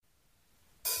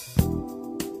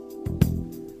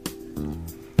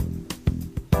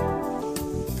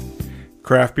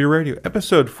Craft Beer Radio,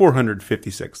 episode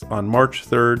 456 on March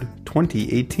 3rd,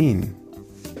 2018.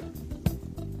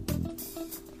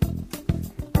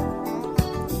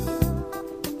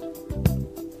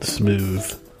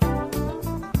 Smooth.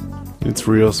 It's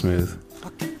real smooth.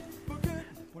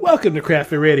 Welcome to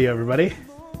Craft Beer Radio, everybody.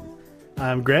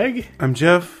 I'm Greg. I'm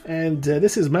Jeff. And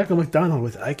this is Michael McDonald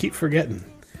with I Keep Forgetting.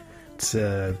 It's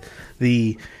the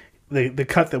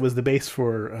cut that was the base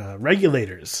for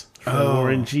Regulators from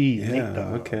Warren G.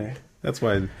 Yeah, okay. That's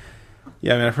why.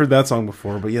 Yeah, I mean, I've heard that song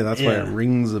before, but yeah, that's why it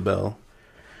rings a bell.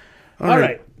 All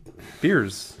right.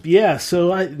 Beers. Yeah,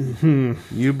 so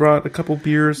You brought a couple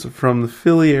beers from the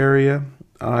Philly area.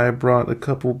 I brought a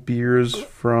couple beers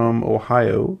from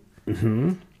Ohio.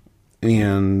 Mm-hmm.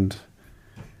 And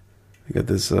I got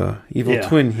this evil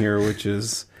twin here, which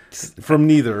is from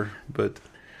neither, but...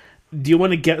 Do you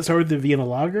want to get started with the Vienna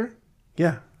Lager?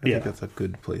 Yeah, I think that's a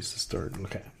good place to start.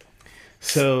 Okay.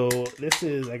 So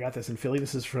I got this in Philly.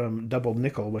 This is from Double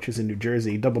Nickel, which is in New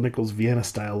Jersey. Double Nickel's Vienna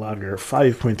style lager,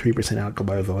 5.3% alcohol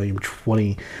by volume,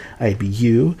 20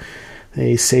 IBU.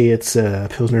 They say it's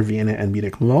Pilsner, Vienna, and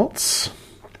Munich malts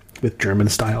with German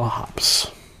style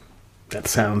hops. That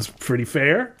sounds pretty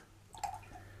fair.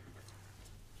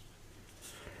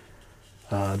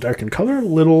 Dark in color,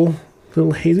 little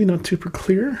hazy, not super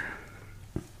clear.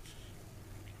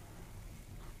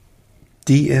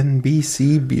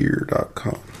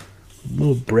 dnbcbeer.com. A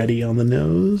little bready on the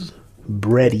nose.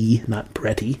 Bready, not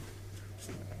bretty.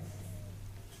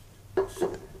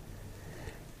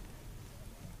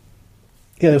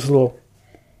 Yeah, there's a little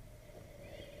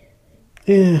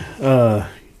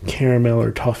caramel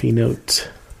or toffee note.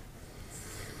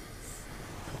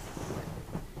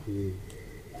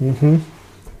 Mm-hmm.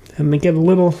 And they get a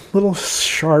little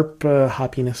sharp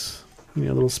hoppiness. A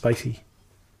little spicy.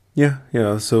 Yeah.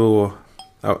 So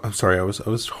I'm sorry, I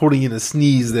was holding in a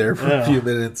sneeze there for a few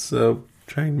minutes. So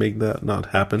try and make that not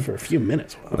happen. For a few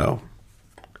minutes. Wow. Well,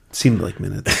 it seemed like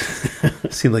minutes.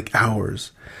 It seemed like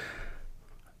hours.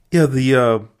 Yeah,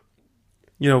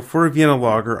 for a Vienna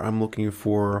lager, I'm looking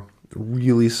for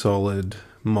really solid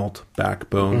malt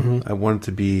backbone. Mm-hmm. I want it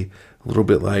to be a little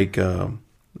bit like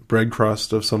bread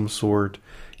crust of some sort.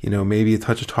 Maybe a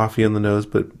touch of toffee on the nose,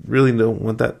 but really don't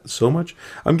want that so much.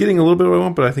 I'm getting a little bit of what I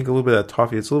want, but I think a little bit of that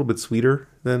toffee, it's a little bit sweeter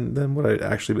than what I'd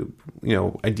actually,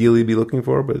 ideally be looking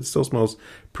for, but it still smells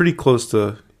pretty close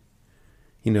to,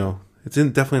 it's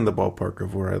definitely in the ballpark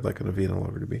of where I'd like a Vienna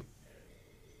lager to be.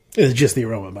 It's just the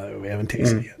aroma, by the way. We haven't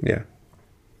tasted it yet. Yeah.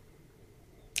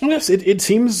 Yes, it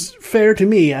seems fair to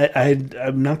me.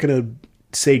 I'm not going to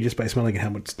say just by smelling it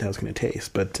how it's going to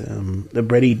taste, but the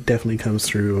bready definitely comes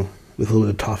through with a little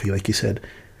bit of toffee, like you said,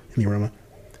 in the aroma.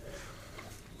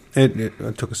 I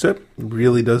took a sip.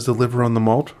 Really does deliver on the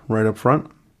malt right up front.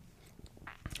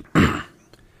 It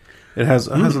has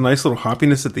a nice little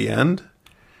hoppiness at the end.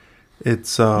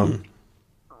 It's yeah,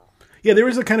 there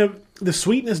is a kind of the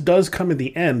sweetness does come at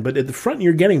the end, but at the front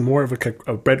you're getting more of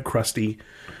a bread crusty.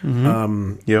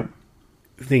 Yep.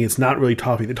 Thing. It's not really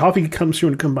toffee. The toffee comes through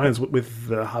and combines with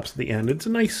the hops at the end. It's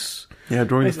a nice. Yeah,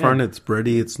 during nice the front, end. It's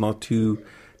bready. It's not too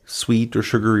sweet or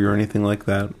sugary or anything like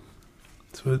that.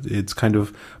 So it's kind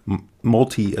of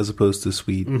malty as opposed to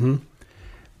sweet. Mm-hmm.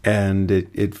 And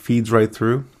it feeds right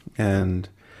through. And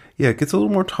yeah, it gets a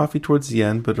little more toffee towards the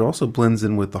end, but it also blends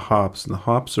in with the hops. And the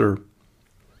hops are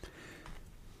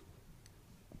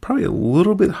probably a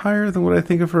little bit higher than what I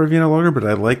think of for a Vienna lager, but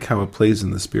I like how it plays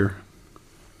in this beer.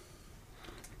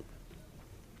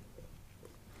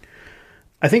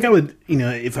 I think I would,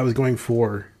 if I was going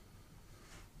for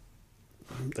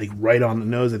like right on the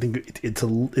nose, I think it's a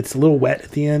little wet at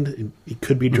the end. It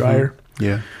could be drier. Mm-hmm.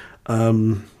 Yeah.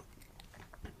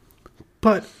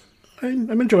 But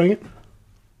I'm enjoying it.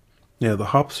 Yeah, the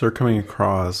hops are coming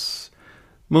across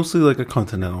mostly like a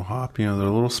continental hop. They're a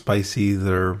little spicy.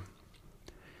 They're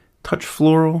touch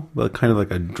floral, but kind of like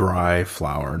a dry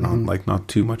flower, not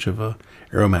too much of a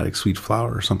aromatic sweet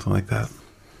flower or something like that.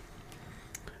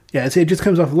 Yeah, I'd say it just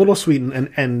comes off a little sweet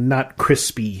and not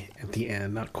crispy at the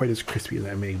end. Not quite as crispy as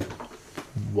I may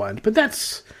want. But I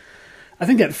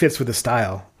think that fits with the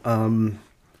style.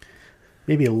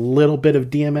 Maybe a little bit of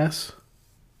DMS.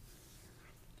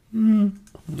 I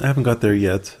haven't got there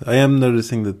yet. I am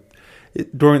noticing that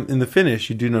in the finish,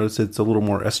 you do notice it's a little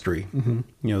more estery,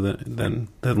 than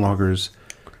lagers,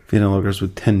 Vienna lagers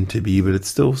would tend to be, but it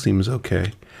still seems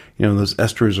okay. Those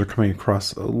esteries are coming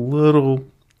across a little,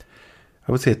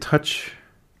 I would say a touch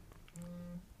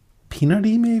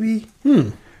peanutty, maybe?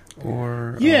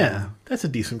 Or yeah, that's a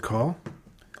decent call.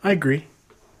 I agree.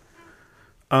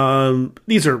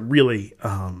 These are really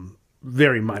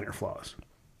very minor flaws.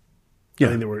 Yeah.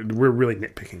 I think we're really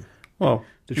nitpicking. Well,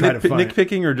 to try to find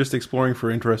nitpicking or just exploring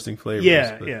for interesting flavors.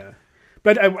 Yeah.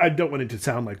 But I don't want it to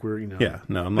sound like we're Yeah,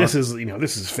 no, I'm not.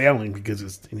 This is failing because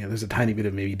it's there's a tiny bit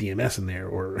of maybe DMS in there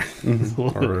or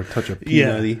or a touch of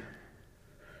peanutty.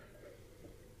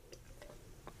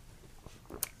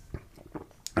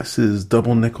 This is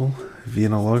Double Nickel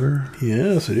Vienna Lager.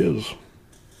 Yes, it is.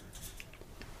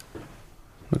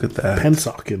 Look at that.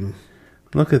 Pensock.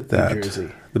 Look at that. New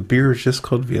Jersey. The beer is just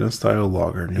called Vienna Style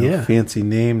Lager. No fancy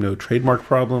name, no trademark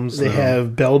problems. They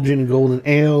have Belgian Golden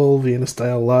Ale, Vienna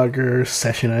Style Lager,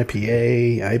 Session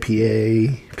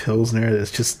IPA, Pilsner.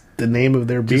 That's just the name of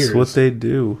their beers. Just what they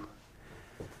do.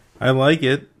 I like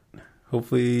it.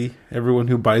 Hopefully everyone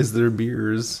who buys their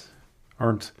beers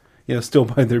aren't, still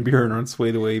buy their beer and aren't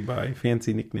swayed away by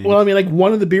fancy nicknames. Well, I mean, like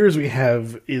one of the beers we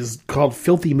have is called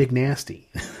Filthy McNasty.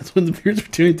 That's one of the beers we're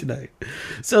doing tonight.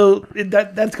 So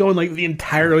that's going like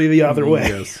entirely the other way.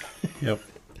 Yes. Yep.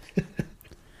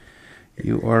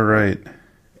 You are right.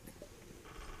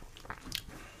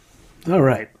 All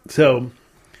right. So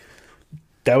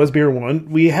that was beer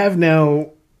one. We have now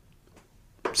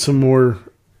some more,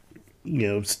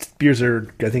 beers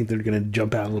I think they're going to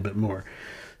jump out a little bit more.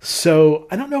 So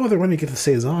I don't know whether we want to get the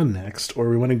Saison next or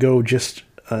we want to go just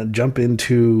jump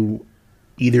into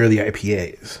either of the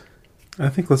IPAs. I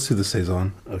think let's do the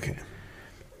Saison. Okay.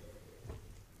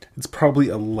 It's probably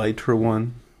a lighter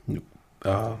one.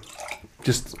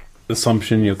 Just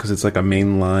assumption, because it's like a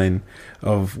main line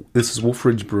of... This is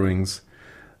Wolfridge Brewing's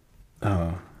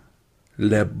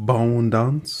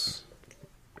L'Abondance.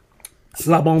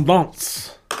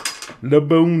 L'Abondance.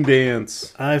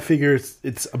 L'Abondance. I figure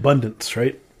it's abundance,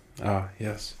 right? Ah,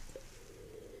 yes.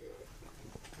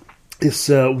 It's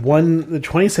won the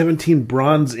 2017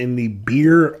 bronze in the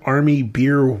Beer Army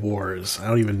Beer Wars. I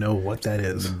don't even know what that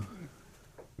is.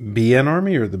 BN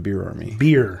Army or the Beer Army?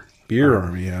 Beer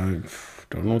Army. I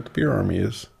don't know what the Beer Army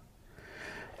is.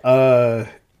 The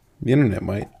internet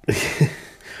might.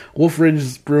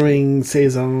 Wolfridge Brewing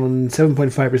Saison,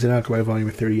 7.5% alcohol by volume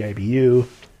with 30 IBU.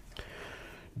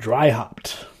 Dry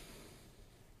hopped.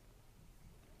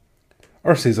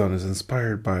 Our Saison is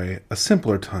inspired by a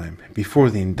simpler time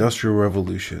before the Industrial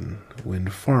Revolution, when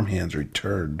farmhands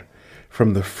returned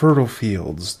from the fertile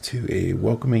fields to a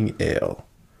welcoming ale.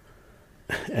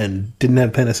 And didn't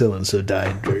have penicillin, so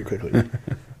died very quickly.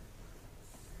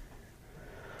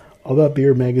 All About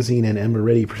Beer magazine and Emma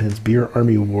Reddy presents Beer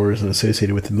Army Wars and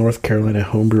associated with the North Carolina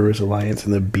Homebrewers Alliance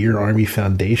and the Beer Army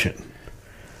Foundation.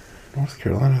 North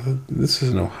Carolina? This is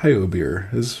an Ohio beer.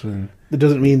 That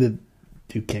doesn't mean that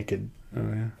you can't get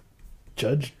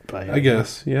judged by it. I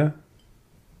guess, yeah.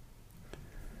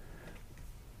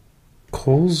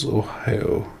 Coles,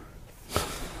 Ohio.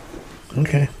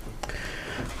 Okay.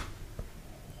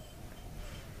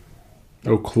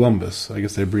 Oh, Columbus. I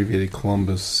guess they abbreviated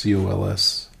Columbus,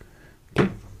 COLS.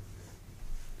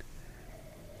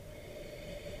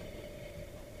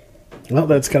 Well,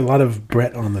 that's got a lot of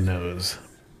Brett on the nose.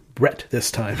 Brett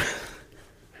this time.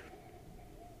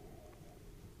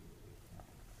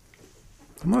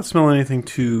 I'm not smelling anything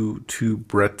too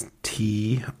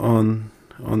Brett-y on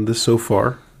this so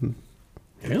far.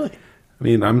 Really? I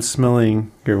mean, I'm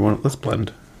smelling... Here, let's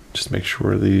blend. Just make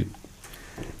sure you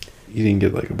didn't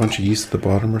get like a bunch of yeast at the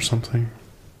bottom or something.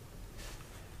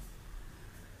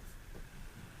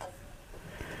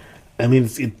 I mean,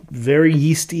 it's very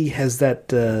yeasty, has that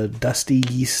dusty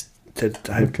yeast that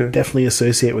I definitely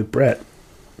associate with Brett.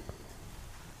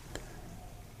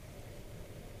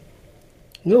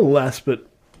 A little less, but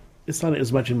it's not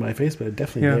as much in my face, but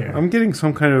definitely there. I'm getting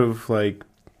some kind of like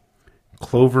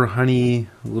clover honey,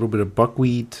 a little bit of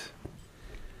buckwheat,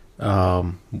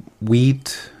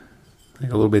 wheat,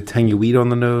 like a little bit of tangy wheat on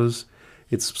the nose.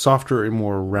 It's softer and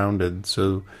more rounded,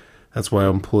 so that's why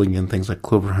I'm pulling in things like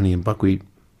clover honey and buckwheat.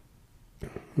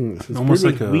 It's almost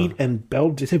like wheat and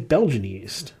Belgian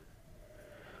yeast.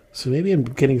 So maybe I'm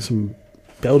getting some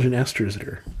Belgian esters that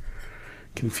are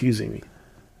confusing me.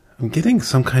 I'm getting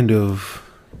some kind of...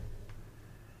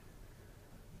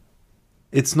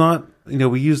 It's not...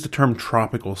 we use the term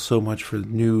tropical so much for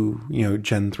new,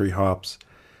 Gen 3 hops.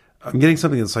 I'm getting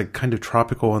something that's like kind of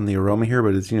tropical on the aroma here,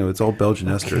 but it's, it's all Belgian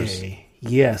esters.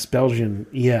 Yes, Belgian,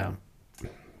 yeah.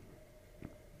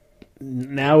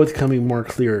 Now it's coming more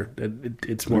clear that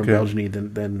it's more Belgian-y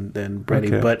than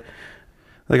bready, but...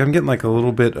 Like, I'm getting like a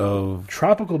little bit of...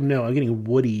 Tropical, no. I'm getting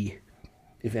woody,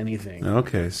 if anything.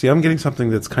 Okay. See, I'm getting something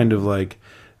that's kind of like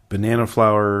banana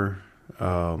flour,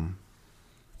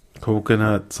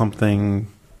 coconut, something...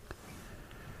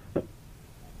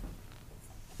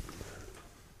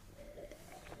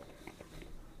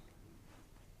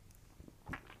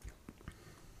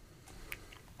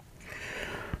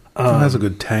 It has a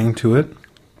good tang to it.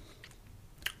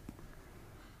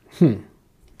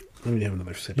 Let me have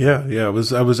another sip. Yeah. I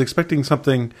was expecting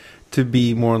something to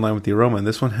be more in line with the aroma, and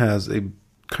this one has a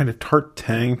kind of tart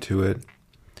tang to it.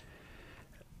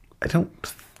 I don't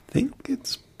think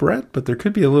it's Brett, but there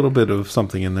could be a little bit of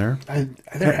something in there.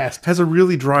 There has a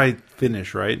really dry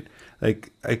finish, right?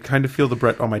 Like I kind of feel the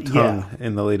Brett on my tongue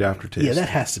in the late aftertaste. Yeah, that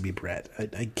has to be Brett.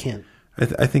 I can't.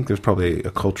 I think there's probably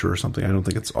a culture or something. I don't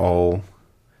think it's all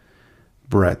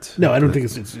Brett. No, I don't think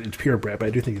it's pure Brett, but I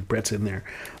do think Brett's in there.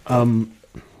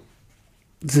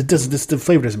 The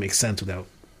flavor doesn't make sense without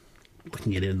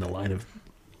looking at it in the line of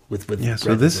with yeah. So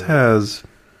Brett this has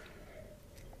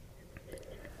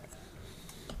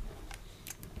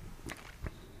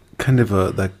kind of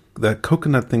that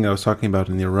coconut thing I was talking about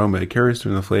in the aroma. It carries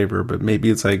through in the flavor, but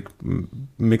maybe it's like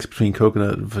mixed between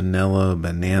coconut, vanilla,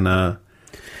 banana,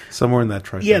 somewhere in that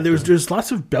trifecta. Yeah, there's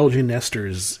lots of Belgian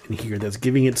esters in here that's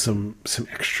giving it some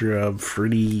extra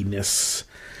fruitiness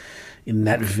in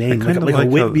that vein, like a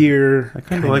wit beer. I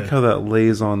kind of like how that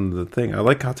lays on the thing. I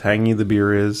like how tangy the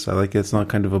beer is. I like it's not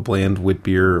kind of a bland wit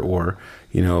beer or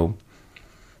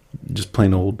just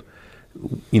plain old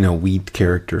wheat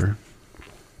character.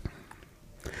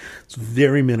 It's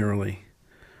very minerally,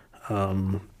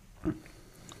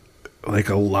 like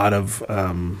a lot of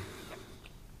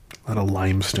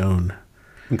limestone.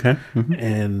 Okay,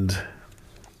 and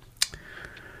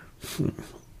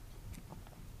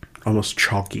almost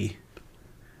chalky.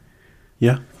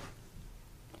 Yeah.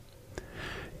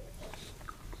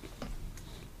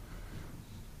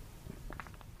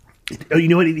 You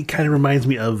know what? It kind of reminds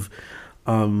me of,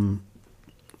 I've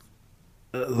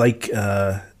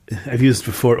used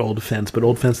before Old Fence, but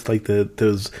Old Fence like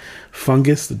those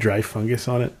fungus, the dry fungus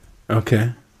on it.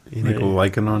 Okay, like a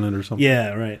lichen on it or something.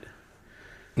 Yeah, right.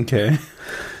 Okay,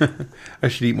 I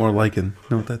should eat more lichen.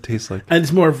 Know what that tastes like. And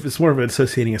it's more of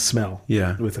associating a smell,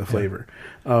 with a flavor.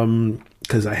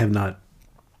 Because I have not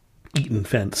eaten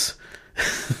Fence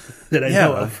that I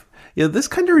know of. Yeah, this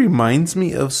kind of reminds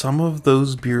me of some of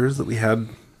those beers that we had.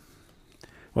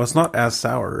 Well, it's not as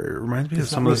sour. It reminds me of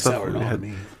some of the stuff we had.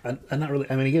 I'm not really.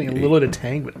 I mean, getting a little bit of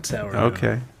tang, but sour.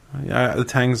 Okay, yeah, the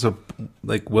tang's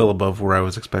like well above where I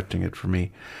was expecting it for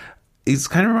me. It's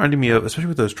kind of reminding me of, especially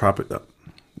with those tropic.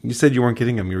 You said you weren't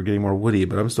getting them; you were getting more woody,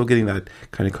 but I'm still getting that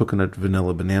kind of coconut,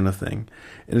 vanilla, banana thing,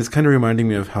 and it's kind of reminding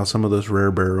me of how some of those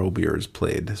rare barrel beers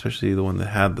played, especially the one that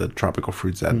had the tropical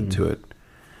fruits added to it.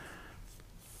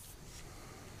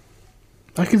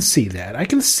 I can see that. I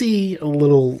can see a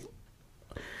little.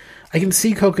 I can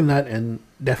see coconut and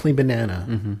definitely banana.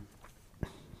 Mm-hmm.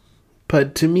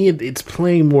 But to me, it's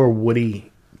playing more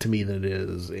woody to me than it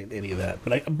is any of that.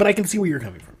 But I can see where you're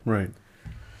coming from. Right.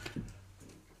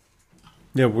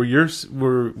 Yeah,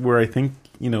 where I think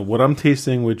what I'm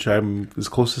tasting, which I'm is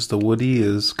closest to woody,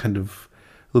 is kind of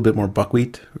a little bit more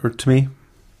buckwheat, or to me.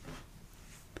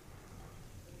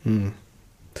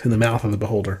 It's in the mouth of the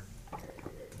beholder.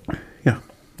 Yeah,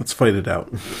 let's fight it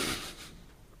out.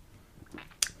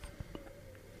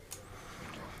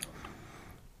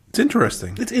 It's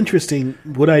interesting. It's interesting.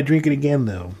 Would I drink it again,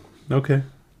 though? Okay.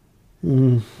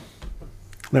 Not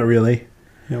really.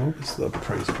 Yeah, what was the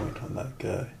price point on that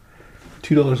guy?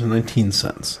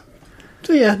 $2.19.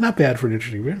 So yeah, not bad for an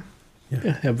interesting beer.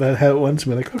 Yeah, have had it once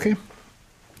and be like, okay,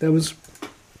 that was.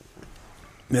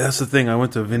 Yeah, that's the thing. I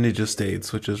went to Vintage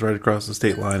Estates, which is right across the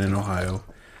state line in Ohio,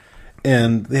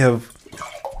 and they have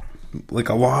like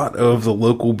a lot of the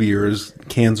local beers,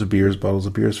 cans of beers, bottles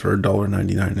of beers for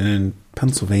 $1.99. And in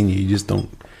Pennsylvania, you just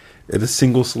don't. At a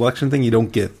single selection thing, you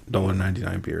don't get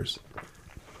 $1.99 beers.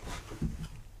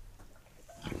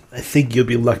 I think you'll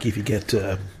be lucky if you get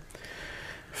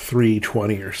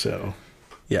 $3.20 or so.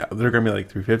 Yeah, they're gonna be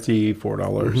like $3.50,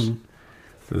 $4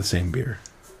 for the same beer,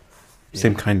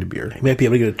 same kind of beer. You might be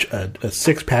able to get a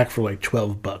 6-pack for like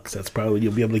 $12. That's probably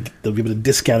they'll be able to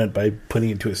discount it by putting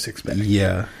it into a 6-pack.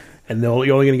 Yeah, and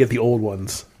you're only gonna get the old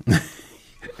ones,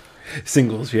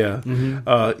 singles. Yeah,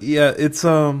 yeah. It's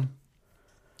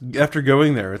after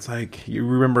going there, it's like you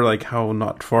remember like how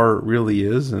not far it really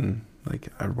is, and like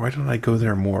why don't I go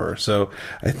there more? So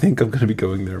I think I'm gonna be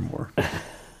going there more.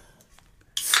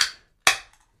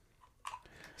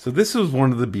 So this was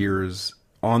one of the beers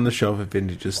on the shelf at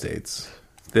Vintage Estates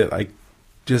that I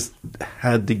just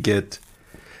had to get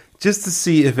just to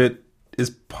see if it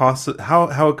is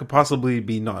how it could possibly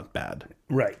be not bad.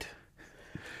 Right.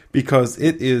 Because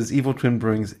it is Evil Twin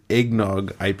Brewing's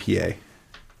Eggnog IPA.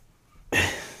 And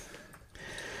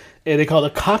they call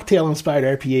it a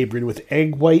cocktail-inspired IPA brewed with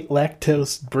egg white,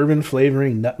 lactose, bourbon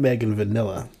flavoring, nutmeg, and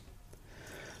vanilla.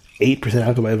 8%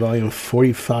 alcohol by volume,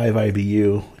 45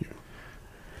 IBU.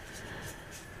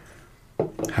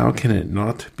 How can it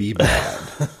not be bad?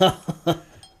 Well,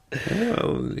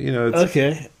 it's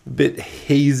Okay. a bit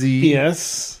hazy.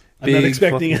 Yes. I'm Big, not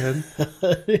expecting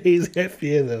fluffy a hazy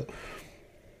IPA, though.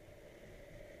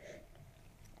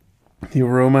 The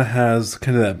aroma has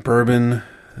kind of that bourbon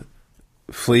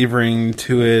flavoring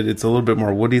to it. It's a little bit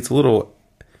more woody. It's a little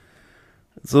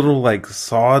like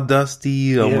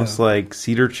sawdusty, almost like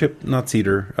cedar chip. Not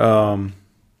cedar. I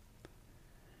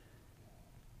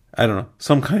don't know.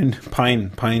 Some kind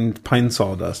pine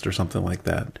sawdust or something like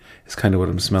that is kind of what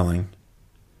I'm smelling.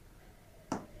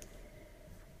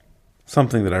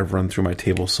 Something that I've run through my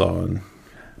table saw and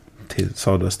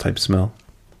sawdust type smell.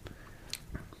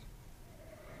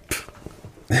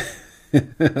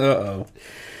 Uh-oh.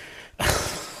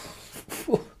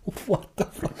 What the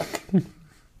fuck?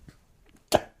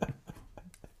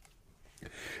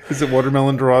 Is it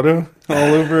watermelon Dorado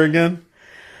all over again?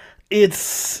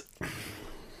 It's...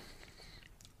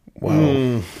 Wow.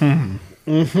 Mm-hmm.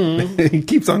 It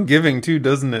keeps on giving too,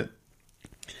 doesn't it?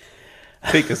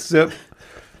 Take a sip.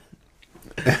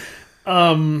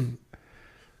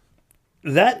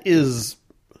 That is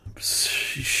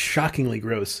shockingly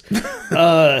gross.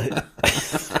 The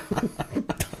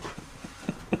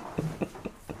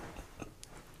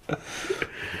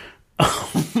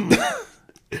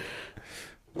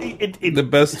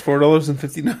best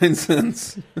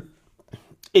 $4.59.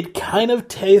 It kind of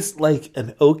tastes like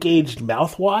an oak-aged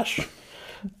mouthwash.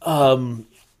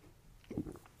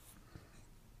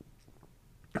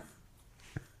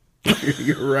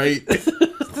 You're right.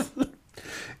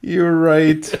 You're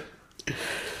right.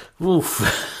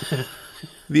 Oof.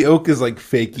 The oak is like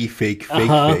fakey, fake.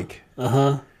 I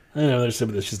know, there's some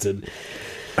of this just to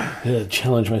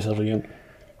challenge myself again.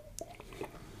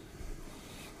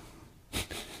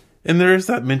 And there's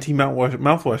that minty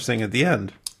mouthwash thing at the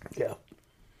end. Yeah.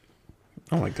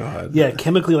 Oh my god. Yeah,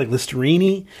 chemically like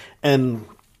Listerine and...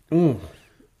 Oof.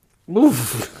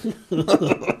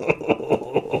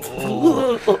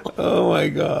 Oh my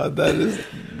god, that is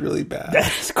really bad.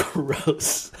 That is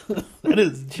gross. That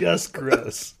is just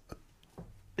gross.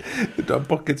 The dump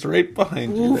bucket's right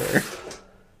behind you there.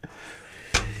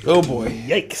 Oh boy.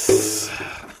 Yikes.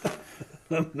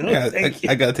 No, Yeah, thank you.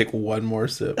 I gotta take one more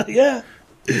sip. Yeah.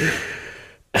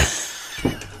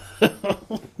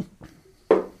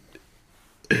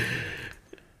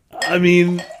 I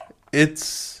mean,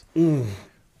 it's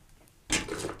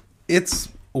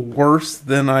worse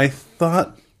than I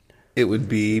thought it would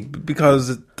be because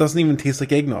it doesn't even taste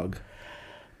like eggnog.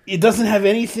 it doesn't have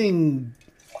anything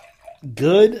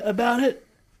good about it.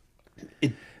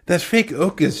 That fake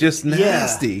oak is just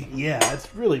nasty. Yeah,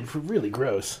 it's really, really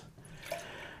gross.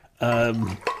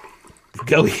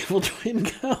 Go Evil Twin,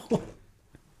 go.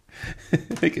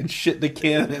 They can shit in a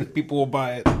can and people will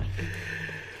buy it.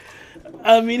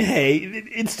 I mean, hey,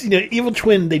 it's Evil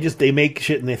Twin. They make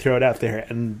shit and they throw it out there,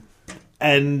 and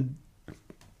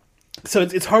so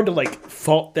it's hard to like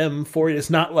fault them for it.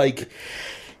 It's not like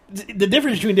the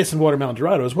difference between this and Watermelon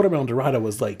Dorado is Watermelon Dorado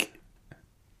was like,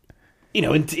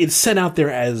 it's sent out there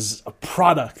as a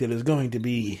product that is going to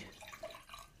be,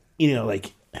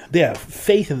 like they have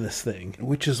faith in this thing.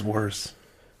 Which is worse?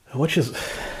 Which is.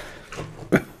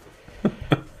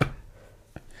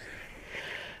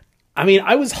 I mean,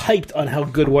 I was hyped on how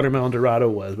good Watermelon Dorado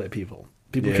was by people.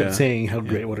 People kept saying how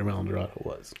great Watermelon Dorado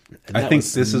was. And I think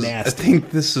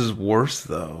this is worse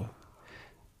though.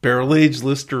 Barrel aged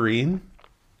Listerine.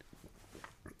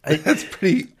 That's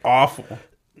pretty awful.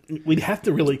 We'd have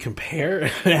to really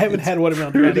compare. I haven't had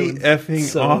Watermelon Dorado Pretty in effing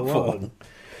so awful.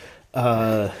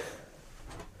 long.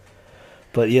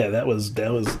 But yeah, that was.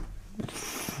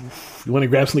 You want to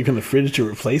grab something from the fridge to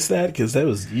replace that? Because that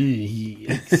was...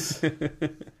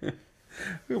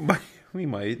 We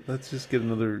might. Let's just get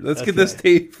another... Let's get this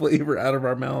taste flavor out of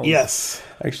our mouths. Yes.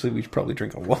 Actually, we should probably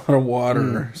drink a lot of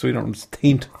water so we don't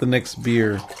taint the next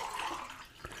beer.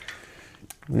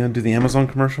 We're going to do the Amazon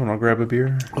commercial and I'll grab a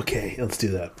beer. Okay, let's do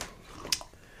that.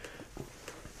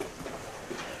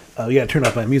 We got to turn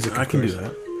off my music. I can do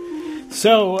that.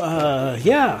 So,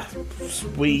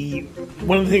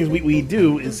 one of the things we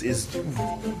do is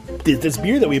this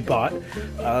beer that we bought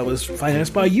was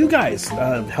financed by you guys,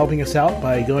 helping us out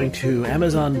by going to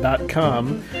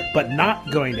Amazon.com, but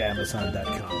not going to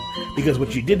Amazon.com. Because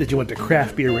what you did is you went to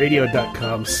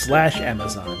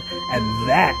craftbeerradio.com/Amazon, and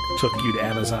that took you to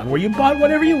Amazon, where you bought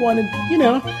whatever you wanted,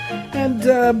 and,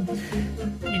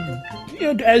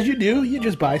 as you do, you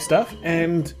just buy stuff,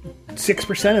 and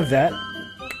 6% of that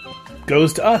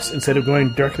goes to us instead of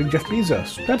going directly to Jeff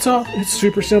Bezos. That's all. It's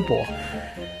super simple.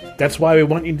 That's why we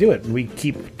want you to do it. And we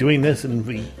keep doing this, and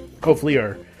we hopefully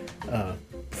are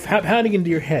pounding into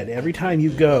your head every time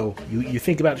you go. You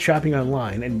think about shopping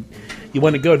online, and you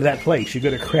want to go to that place. You go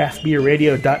to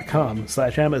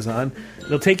craftbeerradio.com/Amazon.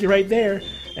 It'll take you right there,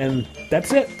 and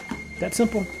that's it. That's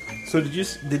simple. So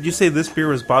did you say this beer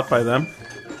was bought by them?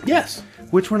 Yes.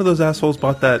 Which one of those assholes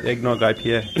bought that eggnog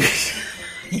IPA?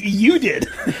 You did.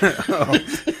 Oh.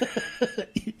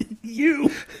 You.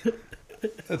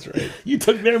 That's right. You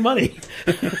took their money.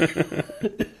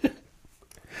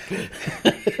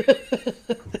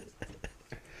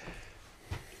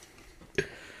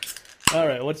 All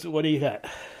right, what do you got?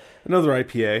 Another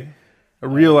IPA. A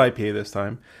real IPA this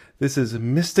time. This is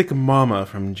Mystic Mama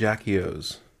from Jackie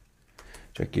O's.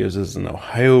 Jackie O's is an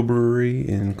Ohio brewery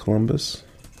in Columbus.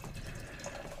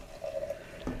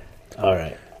 All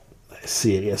right. I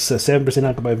see it. Yes, so 7%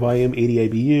 alcohol by volume, 80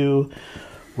 IBU.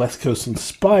 West Coast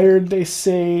inspired, they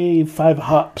say. 5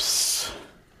 hops.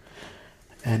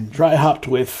 And dry hopped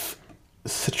with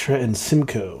Citra and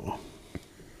Simcoe.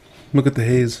 Look at the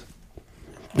haze.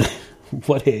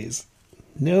 What haze?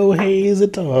 No haze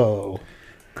at all.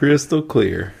 Crystal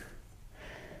clear.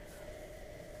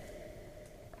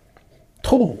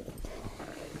 Total.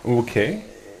 Okay.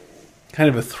 Kind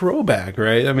of a throwback,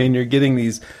 right? I mean, you're getting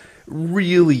these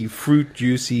really fruit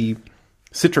juicy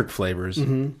citric flavors.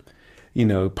 Mm-hmm. You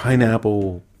know,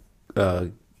 pineapple,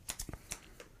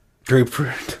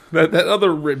 grapefruit, that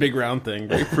other big round thing,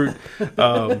 grapefruit.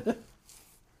 And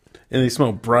they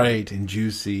smell bright and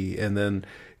juicy. And then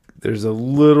there's a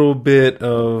little bit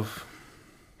of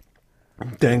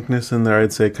dankness in there,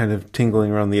 I'd say, kind of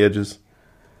tingling around the edges.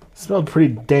 Smelled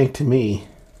pretty dank to me.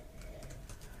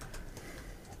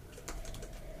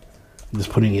 I'm just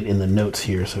putting it in the notes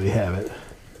here so we have it.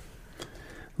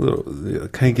 A little,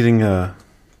 kind of getting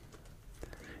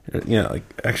like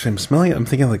actually, I'm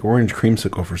thinking like orange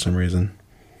creamsicle for some reason.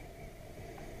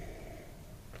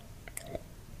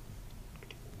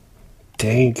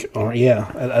 Dank, or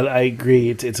yeah, I agree.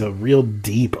 It's a real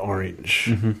deep orange,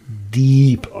 mm-hmm.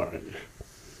 Deep orange.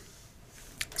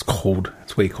 It's cold.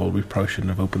 It's way cold. We probably shouldn't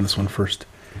have opened this one first.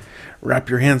 Wrap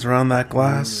your hands around that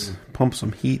glass. Pump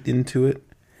some heat into it.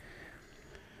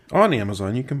 On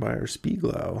Amazon, you can buy our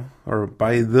Spiegel, or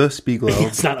buy the Spiegel.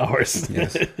 It's not ours.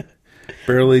 Yes.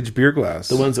 Barrel-aged beer glass.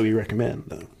 The ones that we recommend,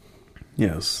 though.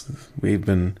 Yes. We've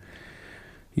been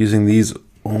using these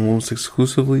almost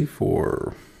exclusively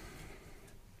for,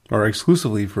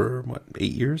 what,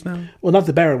 8 years now? Well, not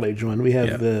the barrel-aged one. We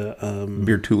have the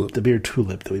beer tulip. The beer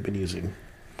tulip that we've been using.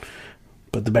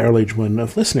 But the barrel-aged one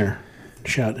of listener.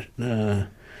 Shout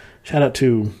out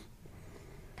to...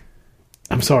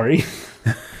 I'm sorry.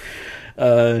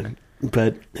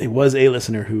 But it was a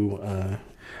listener who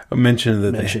mentioned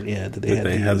that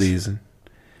they have these,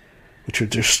 which are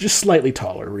just slightly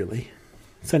taller, really.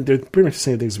 They're pretty much the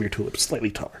same thing as beer tulips,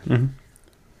 slightly taller. Mm-hmm.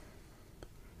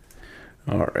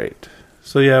 All right,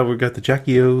 so yeah, we've got the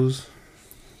Jackie O's,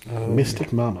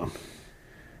 Mystic Mama.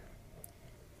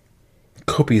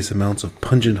 Copious amounts of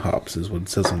pungent hops is what it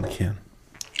says on the can.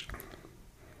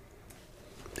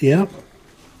 Yeah.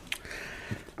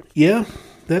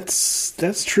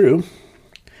 That's true.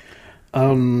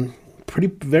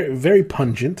 Very, very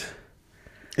pungent.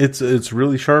 It's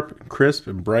really sharp, and crisp,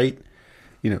 and bright.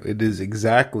 You know, it is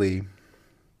exactly.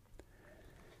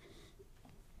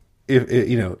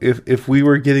 If we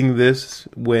were getting this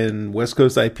when West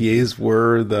Coast IPAs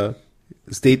were the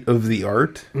state of the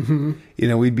art, mm-hmm.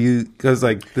 We'd be, because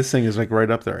like this thing is like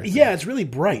right up there. Yeah, it's really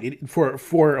bright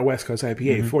for a West Coast IPA,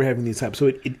 mm-hmm. for having these types.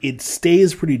 So it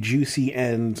stays pretty juicy,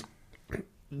 and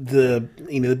the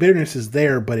bitterness is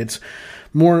there, but it's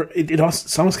more.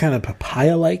 It's almost kind of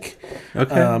papaya like.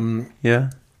 Okay. Yeah.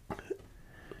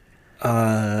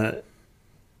 So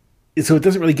it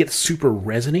doesn't really get super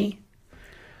resiny.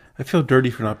 I feel dirty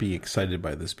for not being excited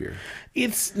by this beer.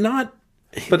 It's not.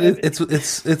 But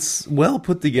it's well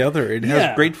put together. It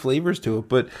has great flavors to it.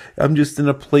 But I'm just in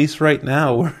a place right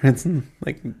now where it's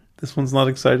like, this one's not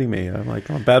exciting me. I'm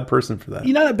a bad person for that.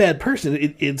 You're not a bad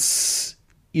person. It's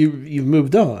you've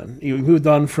moved on. You've moved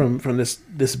on from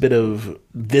this bit of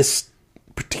this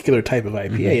particular type of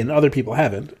IPA, mm-hmm. and other people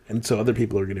haven't, and so other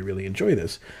people are going to really enjoy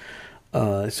this.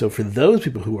 So for those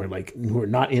people who are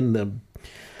not in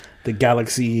the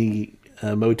Galaxy.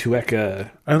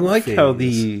 Motueka. I like how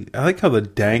the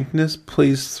dankness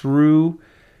plays through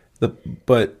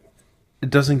but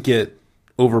it doesn't get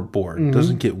overboard. Mm-hmm. It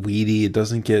doesn't get weedy. It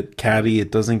doesn't get catty.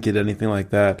 It doesn't get anything like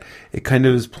that. It kind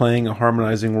of is playing a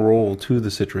harmonizing role to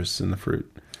the citrus and the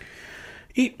fruit.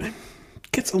 It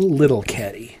gets a little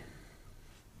catty.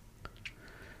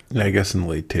 Yeah, I guess in the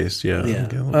late taste, yeah.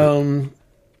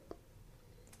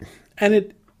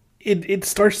 And it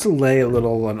starts to lay a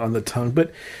little on the tongue,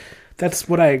 but That's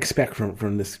what I expect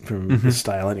from this this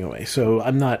style anyway. So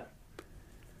I'm not.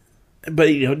 But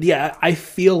I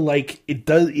feel like it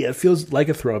does. Yeah, it feels like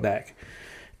a throwback.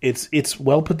 It's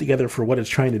well put together for what it's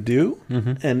trying to do,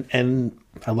 and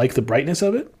I like the brightness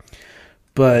of it.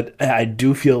 But I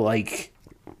do feel like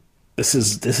this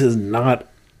is not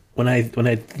when I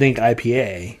think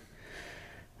IPA.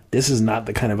 This is not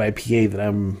the kind of IPA that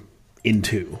I'm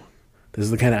into. This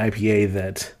is the kind of IPA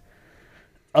that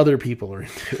other people are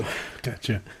into.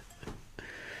 Gotcha.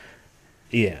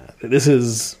 Yeah, this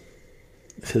is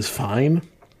fine.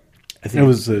 I think it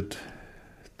was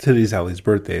today's Allie's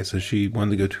birthday, so she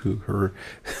wanted to go to her.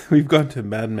 We've gone to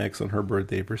Mad Max on her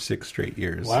birthday for 6 straight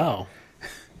years. Wow.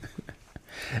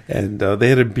 And they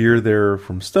had a beer there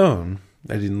from Stone.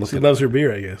 I didn't look. She loves her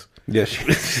beer, I guess. Yeah, she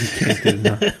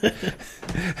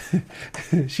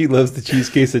she loves the cheese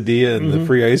quesadilla and the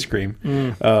free ice cream.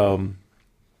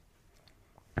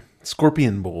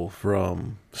 Scorpion Bowl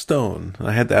from Stone. And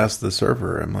I had to ask the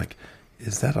server. I'm like,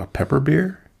 "Is that a pepper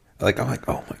beer?" I'm like,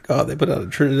 "Oh my god, they put out a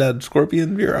Trinidad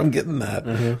Scorpion beer. I'm getting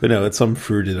that." But no, it's some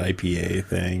fruited IPA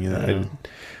thing. And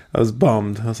I was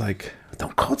bummed. I was like,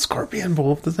 "Don't call it Scorpion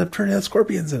Bowl. It doesn't have Trinidad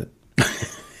scorpions in it."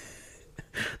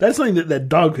 That's something that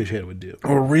Dogfish Head would do.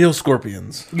 Or real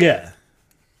scorpions. Yeah.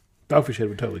 Dogfish Head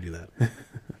would totally do that.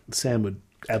 Sam would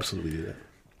absolutely do that.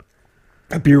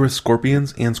 A beer with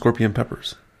scorpions and scorpion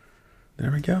peppers.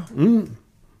 There we go.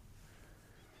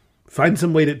 Find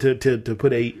some way to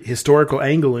put a historical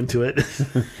angle into it.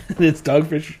 And it's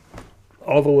Dogfish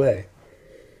all the way.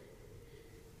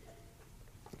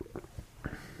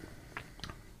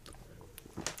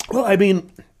 Well, I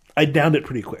mean, I downed it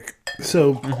pretty quick.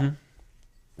 So,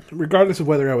 regardless of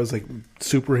whether I was like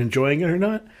super enjoying it or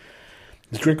not,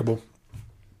 it's drinkable.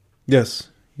 Yes.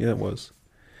 Yeah, it was.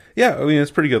 Yeah, I mean,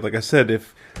 it's pretty good. Like I said,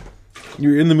 if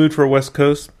you're in the mood for a West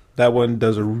Coast, that one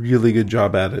does a really good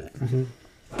job at it.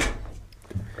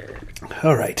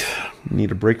 All right.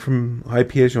 Need a break from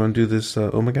IPAs? You want to do this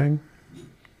Omegang?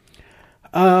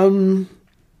 We're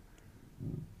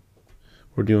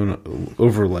doing an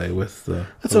overlay with the...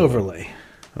 Let's overlay.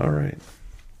 All right.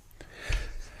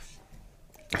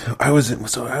 I was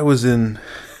in.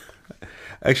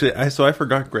 Actually, I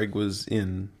forgot Greg was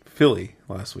in Philly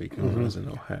last week. I was in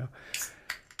Ohio,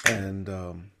 and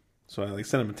so I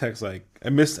sent him a text like I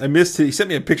missed. He sent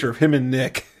me a picture of him and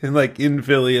Nick and in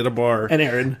Philly at a bar. And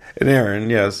Aaron,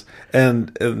 yes,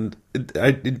 and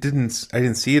I didn't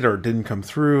see it or it didn't come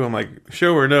through. I'm like,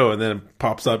 show or no, and then it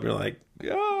pops up. You're like,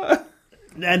 ah.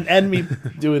 And me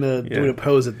doing a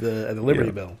pose at the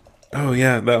Liberty Bell. Oh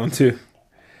yeah, that one too.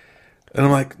 And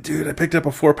I'm like, dude, I picked up a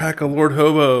 4-pack of Lord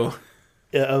Hobo.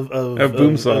 Yeah, of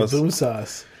Boom Sauce. Of Boom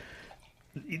Sauce.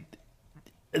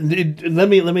 Let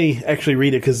me actually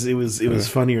read it because it was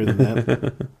funnier than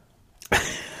that.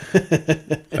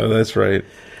 Oh, that's right.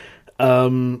 Are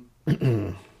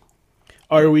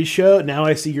we show? Now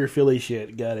I see your Philly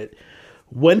shit. Got it.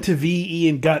 Went to VE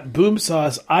and got Boom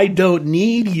Sauce. I don't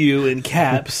need you in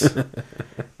caps.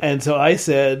 And so I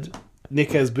said,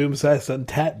 Nick has Boom Sauce on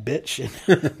tap, bitch.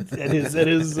 at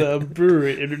his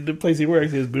brewery, the place he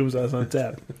works, he has Boom Sauce on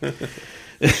tap. Damn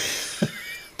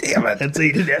it! And so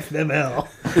he did FML.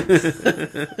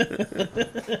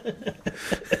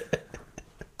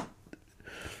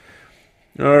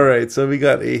 All right, so we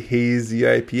got a hazy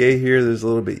IPA here.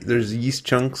 There's yeast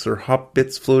chunks or hop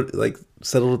bits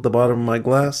settled at the bottom of my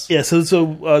glass. Yeah, so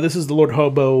this is the Lord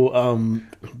Hobo.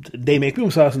 They make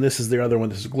Boom Sauce, and this is their other one.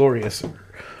 This is Glorious.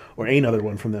 Or another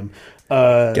one from them.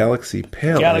 Galaxy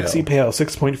Pale.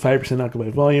 6.5% alcohol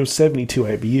by volume, 72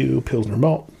 IBU, Pilsner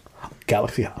malt,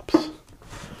 Galaxy hops.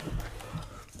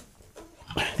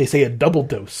 They say a double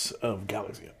dose of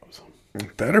Galaxy hops.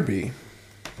 It better be.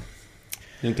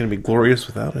 Ain't gonna be glorious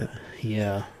without it.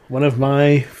 Yeah, one of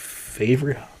my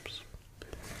favorite hops.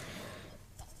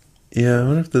 Yeah, I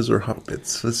wonder if those are hop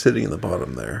bits. It's sitting in the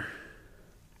bottom there.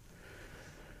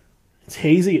 It's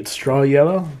hazy. It's straw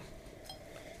yellow.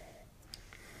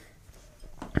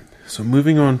 So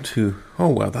moving on to... Oh,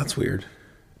 wow, that's weird.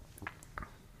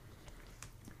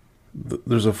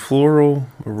 There's a floral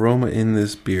aroma in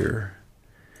this beer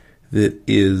that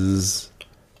is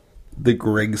the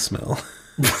Greg smell.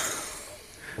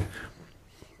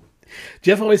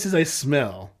 Jeff always says I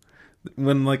smell.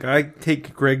 When, I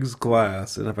take Greg's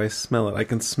glass, and if I smell it, I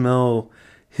can smell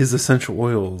his essential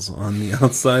oils on the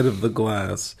outside of the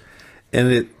glass.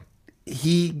 And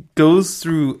he goes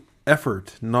through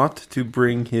effort not to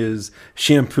bring his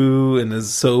shampoo and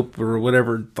his soap or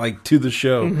whatever to the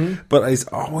show, but I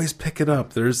always pick it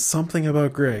up. There's something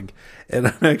about Greg,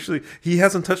 and he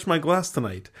hasn't touched my glass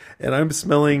tonight, and I'm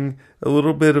smelling a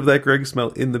little bit of that Greg smell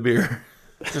in the beer.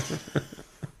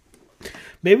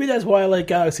 Maybe that's why I like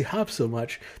Galaxy hops so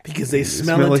much, because they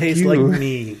smell and like taste you. like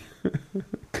me.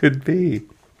 Could be.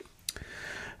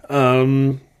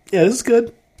 Yeah, this is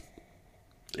good.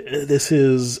 This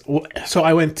is so.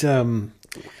 I went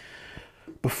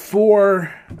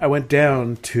before I went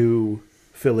down to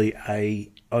Philly.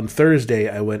 On Thursday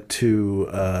I went to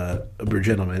a Brew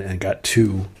Gentleman and got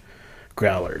 2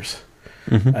 growlers.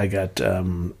 Mm-hmm. I got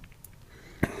a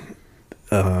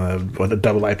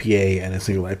double IPA and a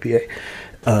single IPA,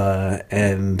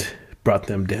 and brought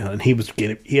them down. And he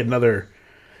had another.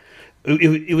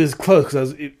 It was close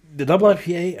because the double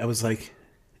IPA. I was like,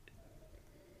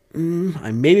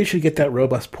 I maybe should get that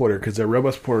robust porter, because their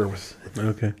robust porter was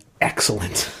Okay.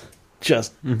 excellent.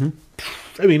 Just, I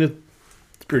mean,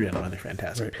 it's Brew Gentleman. They're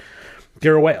fantastic. Right.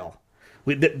 They're a whale.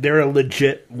 They're a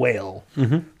legit whale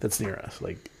that's near us.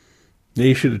 Like, Yeah,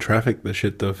 you should have trafficked the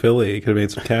shit to Philly. You could have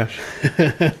made some cash.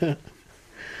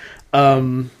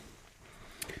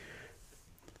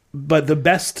 But the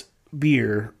best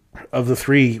beer of the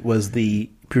 3 was the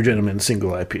Brew Gentleman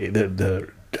single IPA. The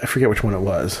I forget which one it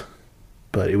was,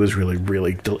 but it was really,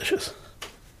 really delicious.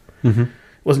 Mm-hmm. It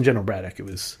wasn't General Braddock. It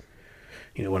was,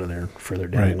 one of their further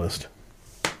down the list.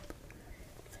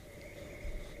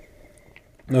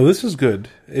 No, this is good.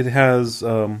 It has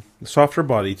a softer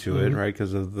body to it, right,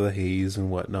 because of the haze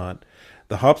and whatnot.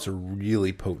 The hops are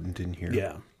really potent in here.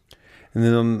 Yeah. And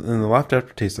then in the left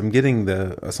aftertaste, I'm getting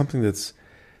something that's...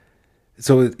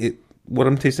 So what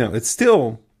I'm tasting now, it's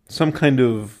still some kind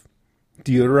of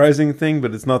deodorizing thing,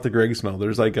 but it's not the Greg smell.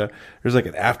 There's like an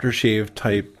aftershave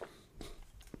type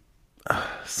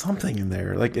something in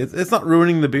there. Like it's not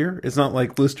ruining the beer. It's not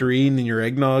like Listerine in your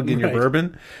eggnog and your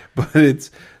bourbon, but there's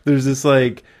this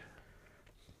like,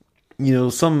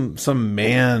 some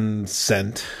man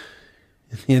scent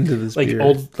at the end of this beer.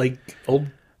 Old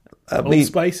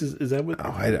Spice. Is that what?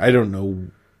 Oh, I don't know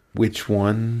which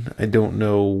one. I don't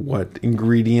know what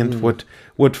ingredient,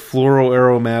 what floral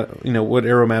aromatic, what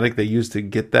aromatic they use to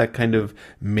get that kind of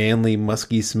manly,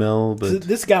 musky smell. But so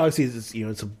this Galaxy is,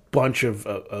 it's a bunch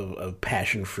of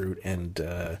passion fruit and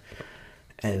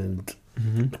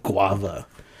guava.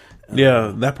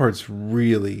 Yeah, that part's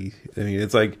really. I mean,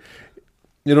 it's like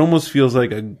it almost feels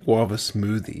like a guava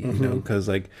smoothie, because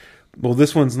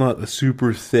this one's not a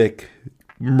super thick,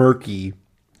 murky,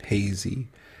 hazy.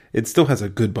 It still has a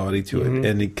good body to it,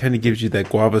 and it kind of gives you that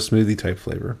guava smoothie type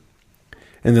flavor.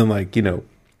 And then,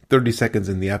 30 seconds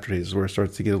in the aftertaste is where it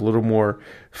starts to get a little more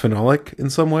phenolic in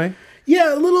some way.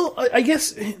 Yeah, a little. I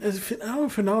guess I don't know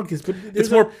what phenolic is, but it's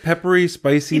more peppery,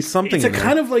 spicy, something. It's a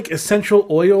kind of like essential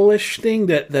oil-ish thing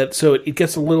that so it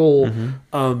gets a little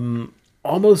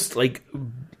almost like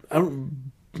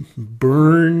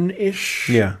burn-ish.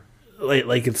 Yeah.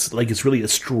 Like it's really a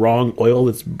strong oil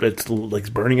that's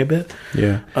like burning a bit.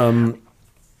 Yeah.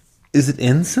 Is it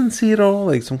incensey at all?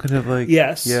 Like some kind of like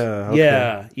yes. Yeah.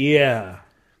 Okay. Yeah.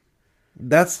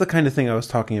 That's the kind of thing I was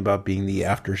talking about being the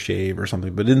aftershave or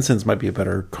something. But incense might be a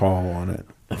better call on it.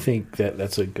 I think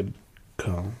that's a good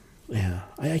call. Yeah.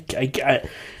 I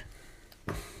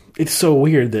it's so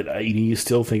weird that you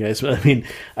still think I smell. I mean,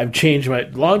 I've changed my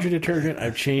laundry detergent.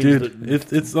 I've changed.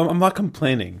 Dude, I'm not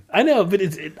complaining. I know, but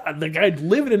like I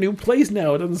live in a new place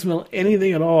now. It doesn't smell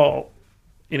anything at all.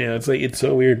 It's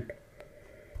so weird.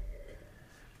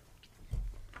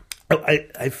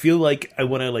 I feel like I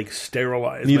want to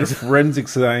sterilize. Need myself. A forensic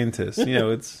scientist.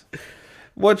 It's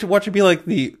what should be like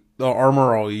the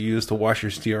Armor All you use to wash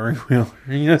your steering wheel.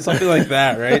 Something like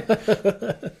that,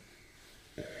 right?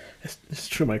 It's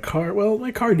true. My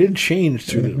car did change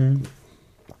through the.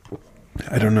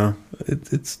 I don't know.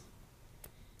 It's.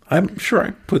 I'm sure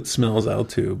I put smells out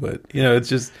too, but it's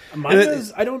just. Mine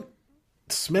does. I don't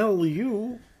smell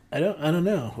you. I don't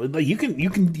know. Like you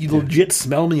legit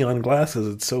smell me on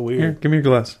glasses. It's so weird. Here, give me your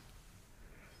glass.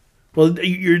 Well,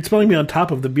 you're smelling me on top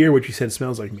of the beer, which you said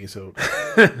smells like me. So.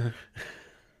 I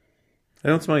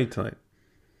don't smell you tonight.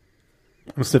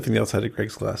 I'm sniffing the outside of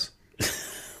Greg's glass.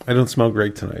 I don't smell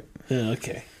Greg tonight.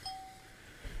 Okay.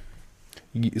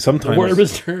 Sometimes the word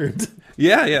was turned.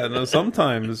 Yeah. No,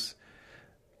 sometimes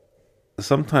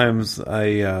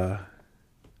I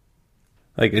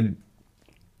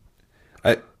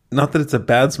not that it's a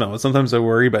bad smell, but sometimes I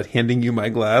worry about handing you my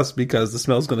glass because the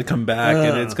smell's going to come back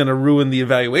and it's going to ruin the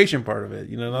evaluation part of it.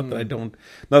 Not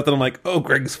that I'm like, oh,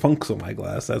 Greg's funk's on my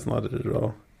glass. That's not it at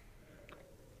all.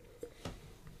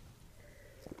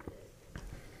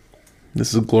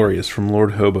 This is Glorious from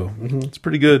Lord Hobo. Mm-hmm. It's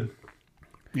pretty good.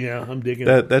 Yeah, I'm digging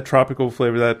that tropical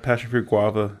flavor, that passion fruit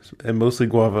guava, and mostly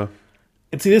guava.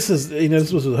 And see, this is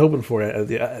this was what I was hoping for at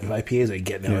the IPAs I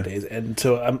get nowadays, and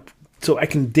so so I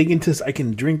can dig into this, I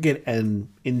can drink it and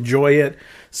enjoy it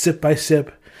sip by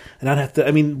sip, and not have to.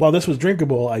 I mean, while this was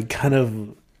drinkable, I kind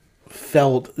of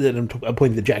felt that I'm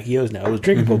pointing to Jackie O's now. It was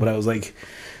drinkable, but I was like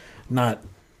not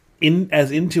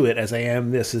as into it as I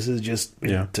am this. This is just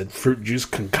it's a fruit juice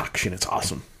concoction. It's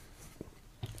awesome.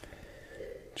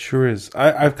 Sure is.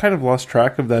 I've kind of lost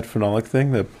track of that phenolic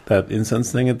thing, that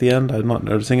incense thing at the end. I'm not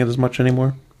noticing it as much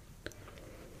anymore.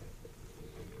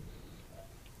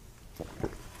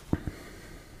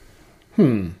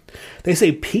 They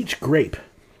say peach grape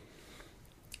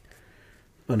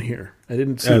on here. I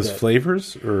didn't see as that.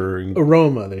 Flavors or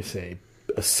Aroma, they say.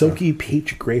 A silky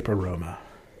peach grape aroma.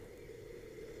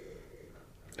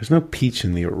 There's no peach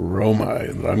in the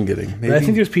aroma that I'm getting. Maybe. I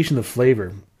think there's peach in the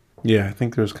flavor. Yeah, I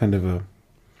think there's kind of an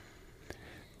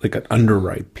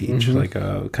underripe peach, like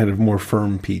a kind of more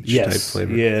firm peach type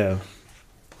flavor. Yeah.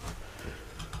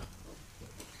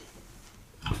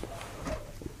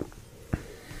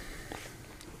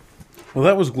 Well,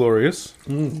 that was glorious.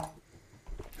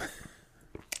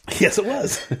 Yes, it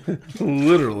was.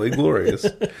 Literally glorious.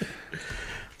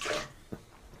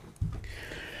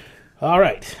 All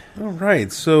right. All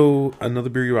right. So another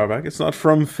beer you are back. It's not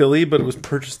from Philly, but it was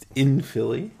purchased in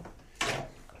Philly.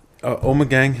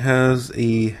 Omegang has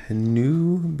a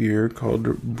new beer called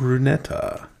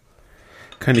Brunetta.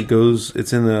 Kind of goes.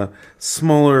 It's in a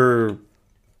smaller,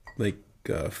 like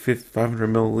 500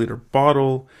 milliliter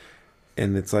bottle,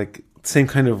 and it's like same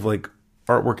kind of like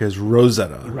artwork as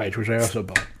Rosetta. Right, which I also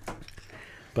bought.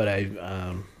 But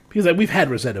because we've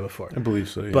had Rosetta before. I believe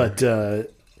so. Yeah. But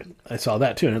I saw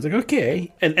that too, and I was like,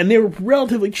 okay. And they were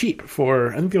relatively cheap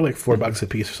for, I think they were like $4 a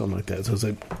piece or something like that. So I was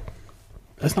like,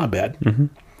 that's not bad. Mm-hmm.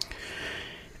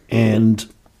 And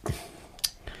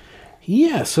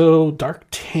yeah, so dark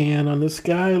tan on this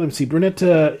guy. Let me see.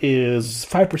 Brunetta is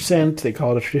 5%. They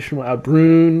call it a traditional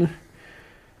Outbrune.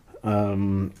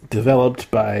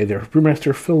 Developed by their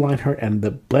brewmaster Phil Leinhart and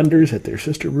the blenders at their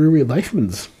sister brewery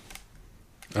Leifman's.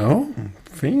 Oh,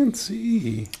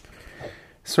 fancy.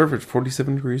 Serve at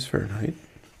 47 degrees Fahrenheit.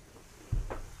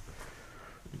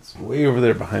 It's way over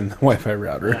there behind the Wi-Fi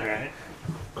router. All right.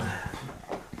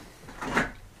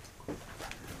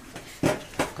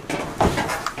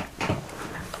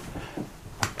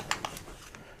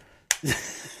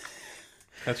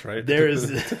 That's right. There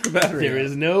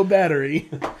is no battery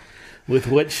with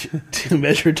which to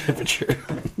measure temperature.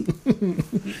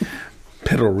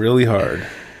 Pedal really hard.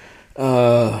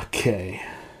 Okay.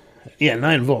 Yeah,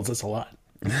 9 volts. That's a lot.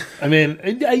 I mean,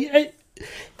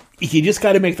 you just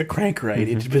got to make the crank right.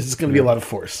 It's going to be a lot of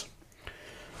force.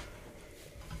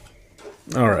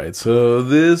 All right, so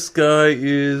this guy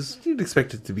is, you'd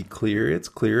expect it to be clear. It's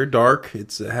clear, dark.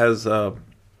 It has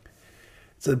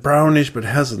it's a brownish, but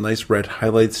has a nice red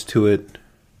highlights to it.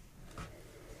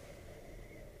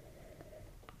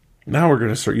 Now we're going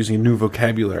to start using a new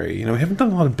vocabulary. You know, we haven't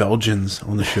done a lot of Belgians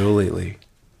on the show lately.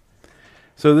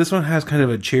 So this one has kind of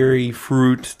a cherry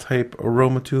fruit type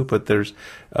aroma to it, but there's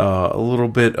a little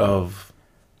bit of...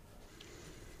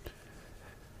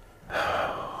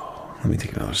 Let me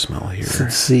take another smell here.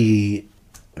 Let's see.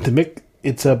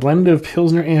 It's a blend of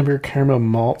Pilsner Amber, caramel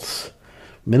malts,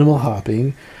 minimal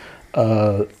hopping.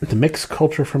 The mixed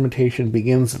culture fermentation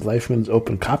begins at Leifman's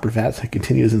open copper vats and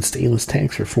continues in stainless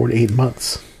tanks for 4 to 8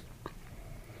 months.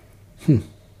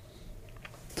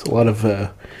 It's a lot of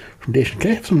fermentation. Can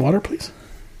I have some water, please?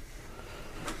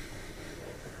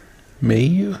 May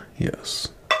you? Yes.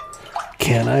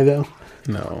 Can I, though?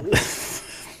 No.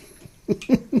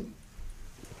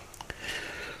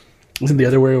 Isn't the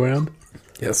other way around?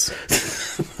 Yes.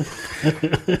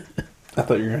 I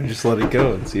thought you were going to just let it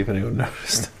go and see if anyone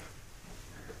noticed.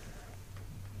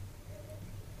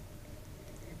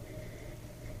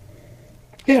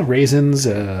 Yeah, raisins.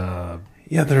 Yeah,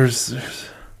 there's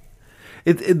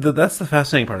that's the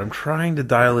fascinating part. I'm trying to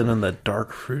dial in on that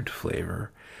dark fruit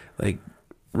flavor, like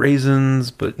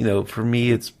raisins. But you know, for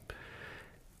me, it's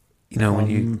when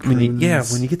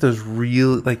you get those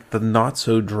real, like the not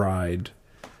so dried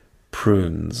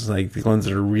prunes, like the ones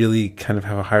that are really kind of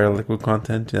have a higher liquid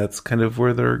content. That's kind of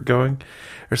where they're going,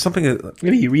 or something.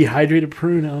 Maybe you rehydrate a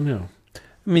prune. I don't know.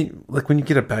 I mean, like when you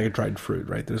get a bag of dried fruit,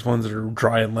 right? There's ones that are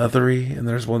dry and leathery, and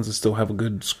there's ones that still have a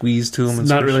good squeeze to them. It's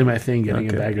not really my thing, getting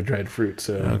a bag of dried fruit.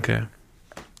 So okay,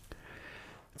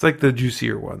 it's like the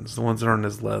juicier ones, the ones that aren't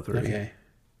as leathery. Okay.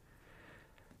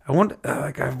 I want,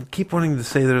 I keep wanting to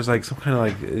say there's like some kind of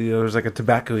like, there's like a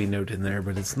tobacco-y note in there,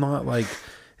 but it's not like,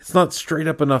 it's not straight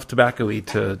up enough tobacco-y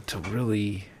to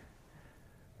really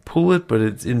pull it, but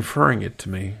it's inferring it to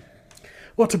me.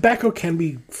 Well, tobacco can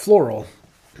be floral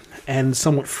and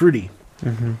somewhat fruity.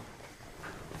 Mm-hmm.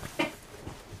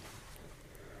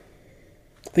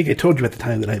 think I told you at the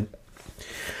time that I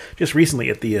just recently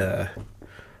at the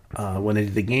when I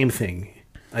did the game thing,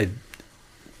 I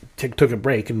took a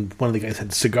break, and one of the guys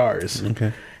had cigars.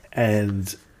 Okay.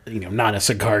 And, not a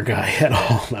cigar guy at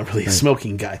all, not really a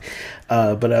smoking guy.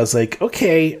 But I was like,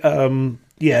 okay,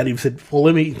 yeah. And he said,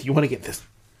 well, do you want to get this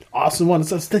awesome one?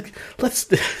 So let's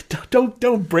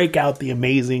don't break out the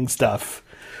amazing stuff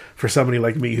for somebody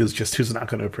like me who's not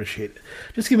going to appreciate it.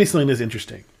 Just give me something that's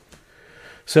interesting.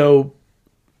 So,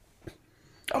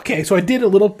 okay, so I did a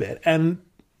little bit, and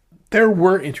there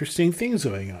were interesting things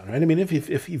going on, right? I mean,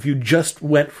 if you just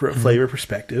went for a flavor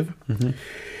perspective,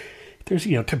 there's,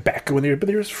 tobacco in there, but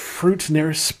there's fruits and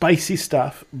there's spicy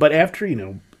stuff. But after,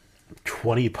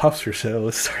 20 puffs or so,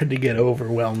 it started to get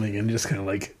overwhelming and just kind of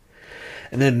like,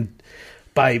 and then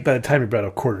by the time about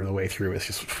a quarter of the way through, it's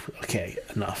just, okay,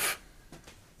 enough.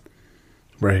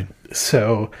 Right.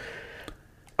 So,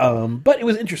 but it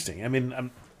was interesting. I mean,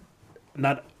 I'm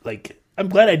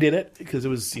glad I did it because it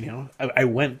was, I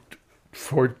went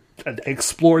I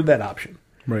explored that option.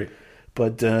 Right.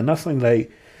 But not something that I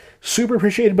super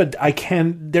appreciated, but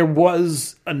there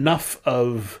was enough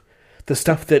of the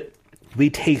stuff that we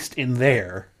taste in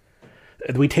there,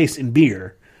 that we taste in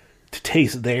beer, to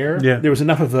taste there. Yeah. There was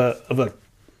enough of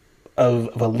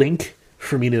a link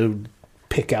for me to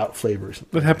pick out flavors.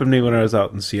 That happened to me when I was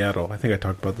out in Seattle. I think I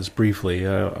talked about this briefly.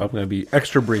 I'm going to be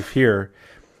extra brief here.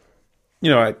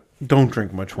 I don't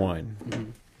drink much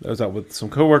wine. I was out with some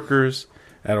coworkers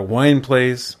at a wine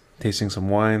place, tasting some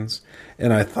wines,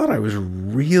 and I thought I was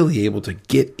really able to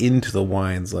get into the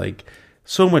wines like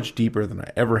so much deeper than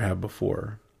I ever have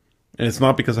before. And it's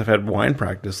not because I've had wine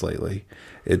practice lately.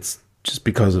 It's just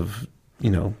because of,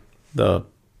 the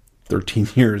 13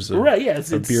 years of,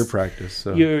 of beer practice.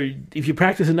 So. If you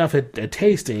practice enough at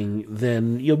tasting,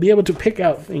 then you'll be able to pick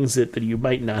out things that you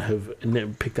might not have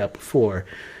never picked out before.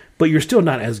 But you're still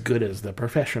not as good as the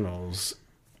professionals.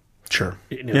 Sure.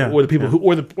 Or the people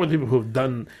who have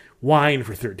done wine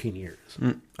for 13 years.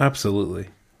 Absolutely.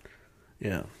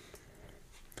 Yeah.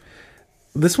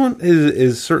 This one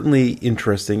is certainly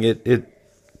interesting. It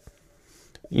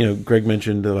Greg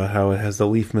mentioned about how it has the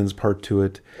Leafman's part to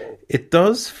it. It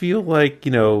does feel like,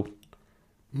 a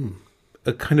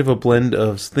kind of a blend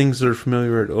of things that are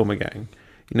familiar at Omegang.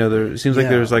 It seems like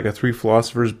there's like a Three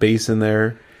Philosophers base in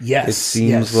there. Yes. It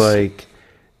seems like,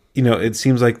 it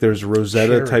seems like there's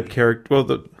Rosetta type character. Well,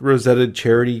 the Rosetta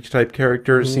charity type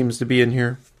character seems to be in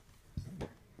here.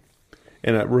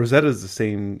 And Rosetta is the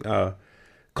same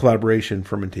collaboration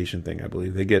fermentation thing, I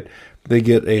believe. They get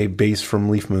a base from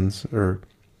Leafman's, or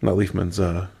not Leafman's.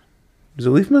 Is it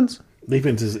Leafman's?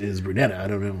 Leafman's is Brunetta. I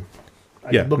don't know.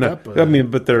 I can look up.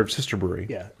 But they're sister brewery.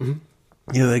 Yeah.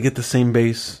 They get the same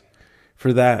base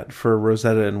for that, for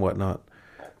Rosetta and whatnot.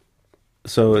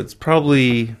 So it's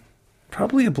probably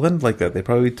a blend like that. They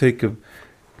probably think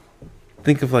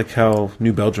of like how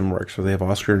New Belgium works, where they have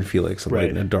Oscar and Felix, a light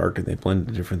and a dark, and they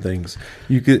blend different things.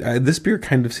 This beer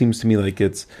kind of seems to me like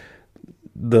it's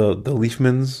the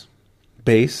Leafman's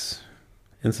base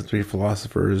and some Three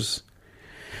Philosophers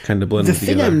kind of blended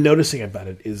together. The thing I'm noticing about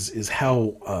it is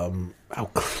how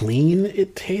clean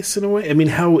it tastes in a way. I mean,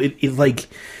 how it like.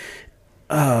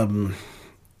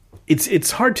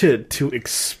 It's hard to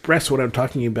express what I'm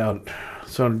talking about,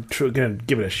 so I'm going to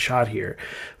give it a shot here.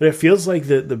 But it feels like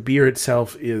the beer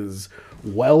itself is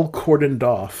well cordoned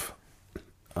off.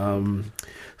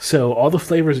 So all the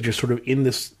flavors are just sort of in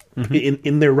this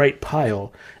in their right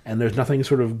pile, and there's nothing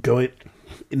sort of going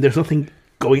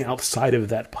outside of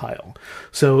that pile.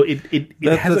 So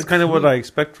that's kind of what I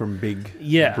expect from big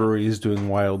breweries doing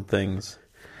wild things.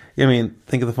 I mean,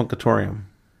 think of the Funkatorium.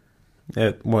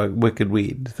 At Wicked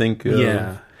Weed. Think of,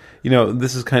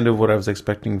 this is kind of what I was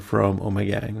expecting from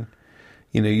Omegang.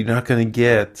 You're not going to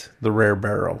get the rare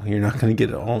barrel. You're not going to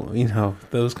get all,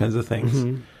 those kinds of things.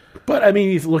 Mm-hmm. But, I mean,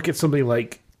 you look at something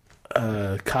like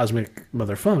Cosmic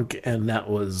Mother Funk, and that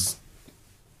was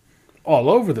all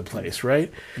over the place,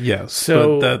 right? Yes,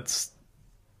 but that's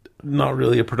not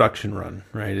really a production run,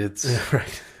 right? It's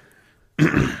right.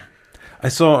 I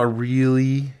saw a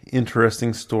really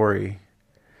interesting story.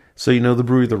 So the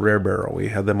brewery, the Rare Barrel, we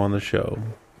had them on the show.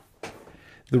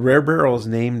 The Rare Barrel is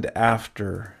named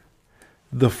after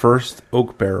the first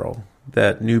oak barrel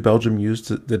that New Belgium used,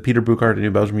 that Peter Bouckaert in New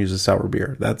Belgium used as sour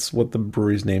beer. That's what the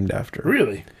brewery's named after.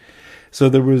 Really? So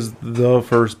there was the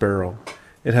first barrel.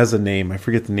 It has a name. I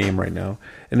forget the name right now.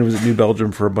 And it was at New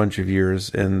Belgium for a bunch of years.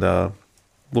 And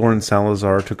Lauren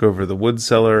Salazar took over the wood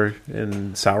cellar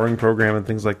and souring program and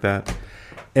things like that.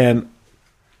 And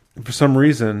for some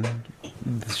reason,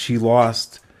 she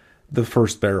lost the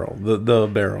first barrel, the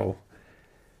barrel.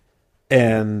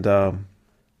 And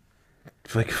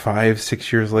like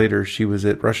 5-6 years later, she was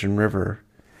at Russian River,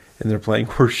 and they're playing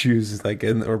horseshoes, like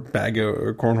or bago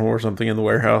or cornhole or something in the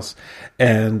warehouse,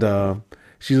 and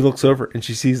she looks over and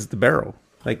she sees the barrel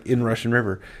like in Russian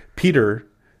River. Peter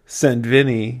sent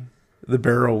Vinny the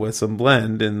barrel with some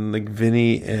blend, and like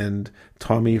Vinny and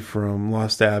Tommy from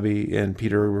Lost Abbey and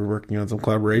Peter were working on some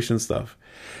collaboration stuff.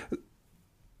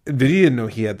 Vinny didn't know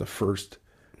he had the first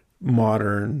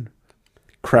modern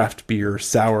craft beer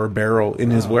sour barrel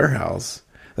in his warehouse.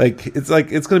 Like it's going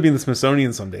to be in the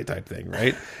Smithsonian someday type thing,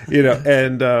 right?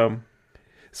 And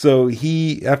so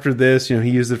he, after this, he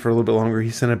used it for a little bit longer. He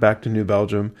sent it back to New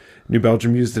Belgium. New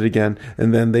Belgium used it again,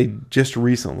 and then they just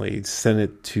recently sent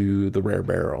it to the Rare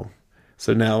Barrel.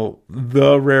 So now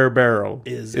the Rare Barrel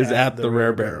is at the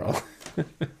Rare Barrel.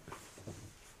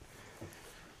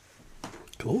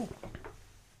 Cool.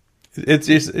 It's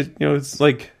just it's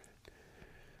like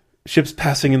ships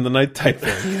passing in the night type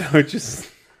thing. It just,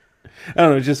 I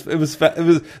don't know. It was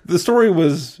the story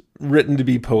was written to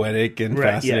be poetic and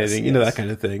fascinating, yes. That kind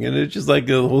of thing. And it's just like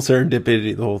the whole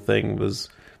serendipity, the whole thing was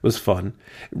fun.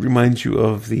 It reminds you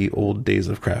of the old days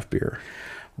of craft beer.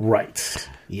 Right.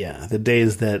 Yeah. The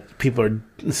days that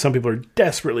some people are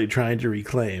desperately trying to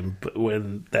reclaim, but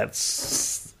when that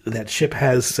ship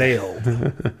has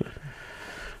sailed.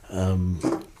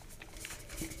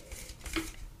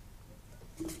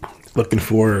 Looking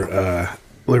for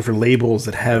labels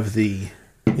that have the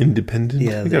independent.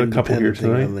 Yeah, we got a couple here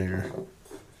tonight. On there.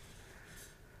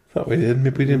 Thought we did.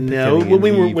 Maybe we didn't. No, when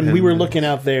we were looking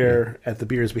out there at the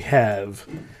beers we have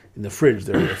in the fridge,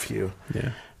 there were a few.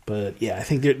 Yeah, but yeah, I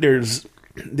think there's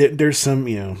some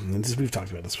we've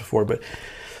talked about this before, but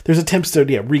there's attempts to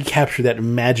recapture that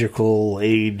magical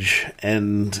age,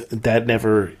 and that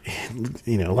never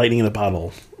lightning in a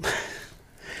bottle.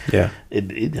 Yeah,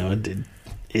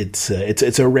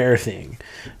 it's a rare thing,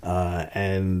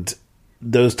 and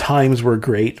those times were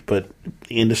great, but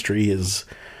the industry has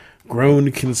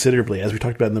grown considerably. As we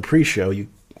talked about in the pre-show, you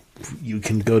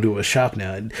can go to a shop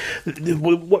now. And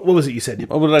what was it you said?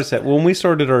 What did I say? When we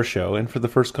started our show, and for the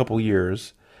first couple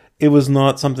years, it was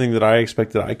not something that I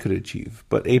expected I could achieve,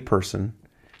 but a person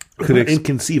could.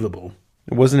 Inconceivable.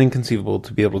 It wasn't inconceivable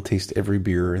to be able to taste every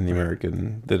beer in the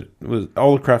American, that was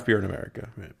all the craft beer in America.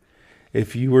 Right.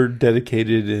 If you were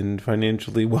dedicated and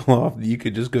financially well off, you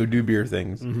could just go do beer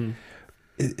things. Mm-hmm.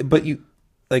 But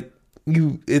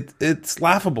it's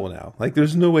laughable now. Like,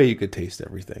 there's no way you could taste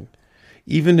everything.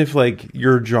 Even if like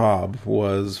your job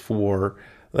was for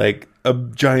like a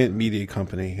giant media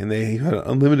company and they had an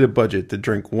unlimited budget to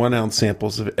drink 1-ounce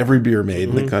samples of every beer made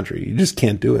in the country, you just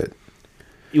can't do it.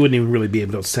 You wouldn't even really be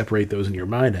able to separate those in your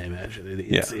mind, I imagine.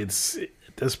 It's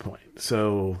at this point.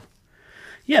 So,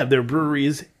 yeah, there are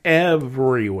breweries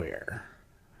everywhere.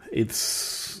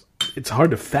 It's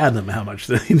hard to fathom how much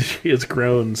the industry has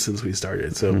grown since we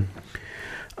started. So,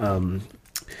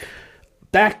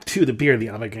 back to the beer, the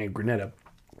Omega Granetta.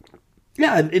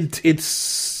 Yeah,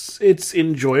 it's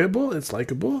enjoyable. It's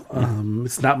likable.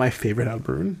 It's not my favorite out of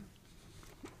Bruin.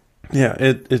 Yeah,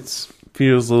 it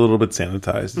feels a little bit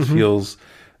sanitized. It feels,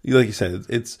 like you said,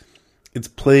 it's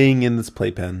playing in this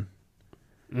playpen.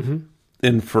 Mm-hmm.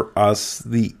 And for us,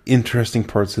 the interesting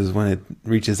parts is when it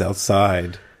reaches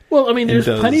outside. Well, I mean, there's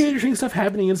plenty of interesting stuff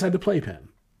happening inside the playpen,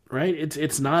 right?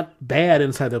 It's not bad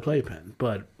inside the playpen,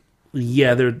 but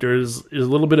yeah, there's a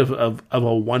little bit of a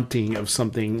wanting of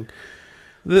something.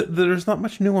 There's not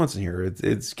much nuance in here.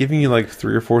 It's giving you like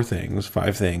 3 or 4 things,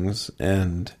 5 things,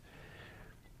 and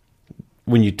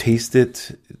when you taste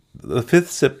it, the 5th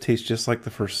sip tastes just like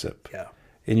the first sip. Yeah,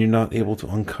 and you're not able to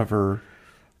uncover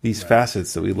these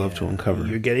facets that we love to uncover.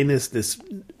 You're getting this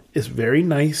very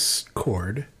nice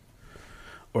chord,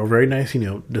 or very nice,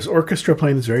 this orchestra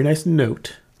playing this very nice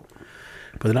note,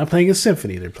 but they're not playing a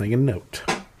symphony; they're playing a note.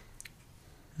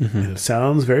 Mm-hmm. And it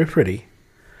sounds very pretty,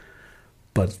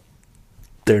 but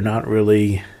they're not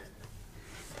really.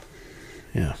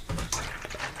 Yeah.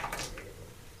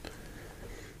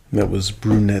 That was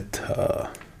Brunette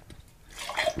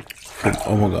from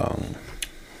Omegang.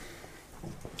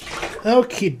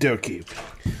 Okie dokie.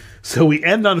 So we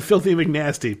end on Filthy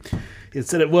McNasty.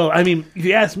 Instead of, well, I mean, if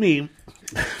you ask me,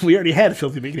 we already had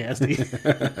Filthy McNasty.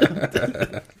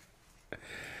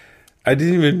 I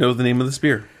didn't even know the name of this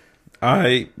beer.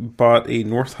 I bought a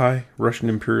North High Russian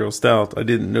Imperial Stout. I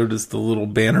didn't notice the little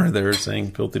banner there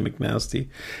saying Filthy McNasty.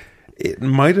 It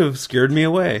might have scared me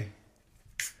away.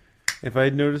 If I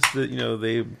had noticed that,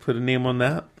 they put a name on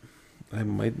that, I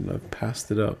might have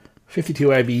passed it up. 52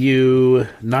 IBU,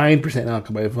 9%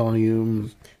 alcohol by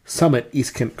volume, Summit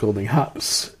East Kent Golding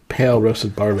hops, pale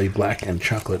roasted barley, black and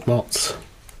chocolate malts.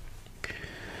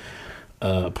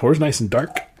 Pours nice and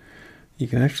dark. You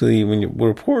can actually, when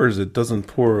it pours, it doesn't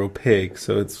pour opaque,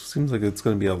 so it seems like it's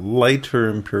going to be a lighter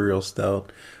imperial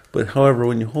stout. But however,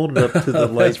 when you hold it up to the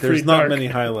light, there's not many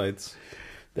highlights.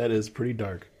 That is pretty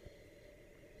dark.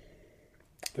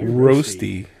 Very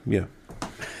roasty. Yeah.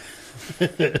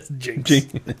 Jinx.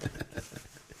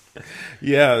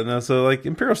 Yeah, no, so like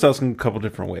imperial stouts can go a couple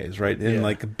different ways, right? In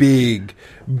like big,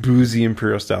 boozy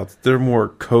imperial stouts, they're more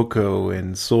cocoa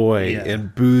and soy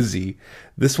and boozy.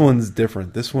 This one's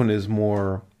different. This one is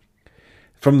more,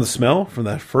 from the smell, from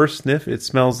that first sniff, it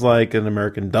smells like an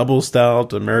American double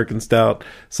stout, American stout,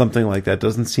 something like that.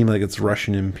 Doesn't seem like it's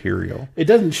Russian imperial. It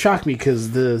doesn't shock me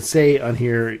because the say on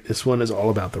here, this one is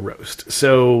all about the roast.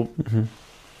 So,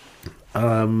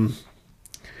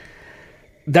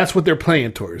 that's what they're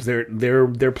playing towards.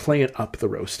 They're playing up the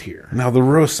roast here. Now the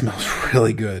roast smells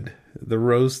really good. The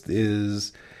roast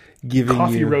is giving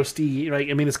coffee roasty, right?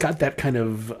 I mean, it's got that kind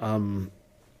of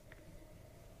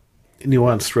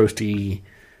nuanced roasty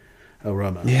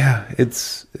aroma. Yeah,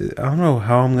 it's. I don't know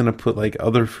how I'm gonna put like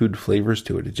other food flavors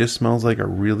to it. It just smells like a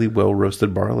really well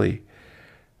roasted barley.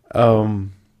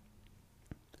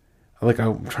 Like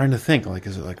I'm trying to think, like,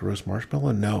 is it like roast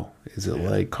marshmallow? No. Is it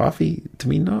like coffee? To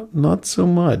me, not so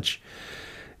much.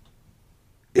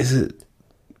 Is it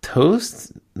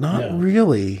toast? Not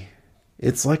really.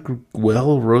 It's like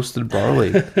well roasted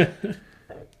barley. And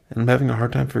I'm having a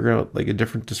hard time figuring out like a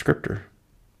different descriptor.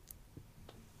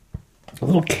 A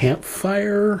little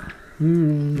campfire?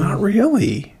 Not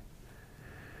really.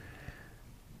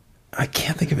 I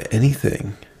can't think of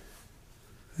anything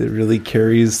that really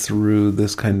carries through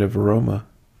this kind of aroma.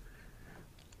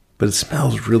 But it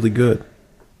smells really good.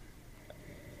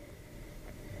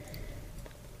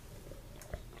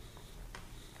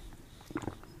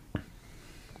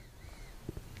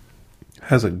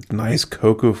 Has a nice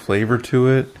cocoa flavor to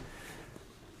it.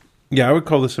 Yeah, I would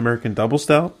call this American double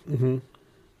stout. Mm-hmm.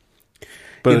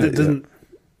 But it doesn't.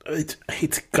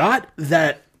 It's got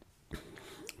that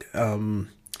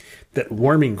that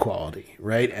warming quality,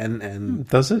 right? And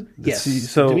does it? Yes.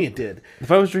 So to me, it did.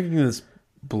 If I was drinking this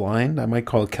blind, I might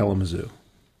call it Kalamazoo.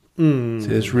 See,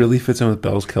 this really fits in with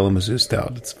Bell's Kalamazoo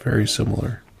Stout. It's very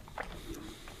similar.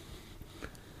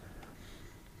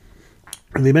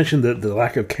 And they mentioned the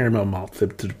lack of caramel malt to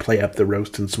play up the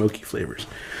roast and smoky flavors.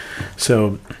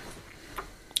 So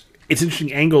it's an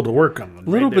interesting angle to work on. A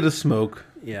little bit of smoke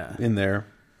in there.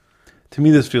 To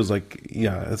me, this feels like,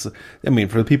 it's. I mean,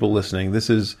 for the people listening, this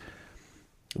is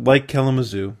like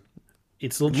Kalamazoo.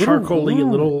 It's a little charcoaly, a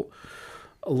little.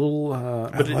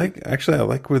 But I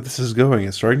like where this is going.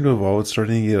 It's starting to evolve. It's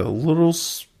starting to get a little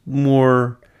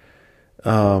more.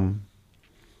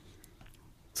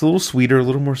 It's a little sweeter, a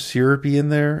little more syrupy in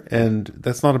there, and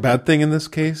that's not a bad thing in this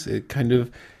case. It kind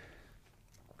of.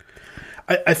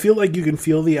 I feel like you can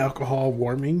feel the alcohol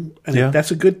warming, and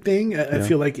that's a good thing. I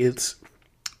feel like it's,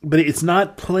 but it's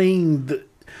not playing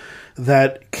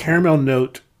that caramel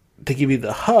note to give you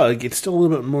the hug. It's still a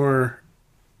little bit more.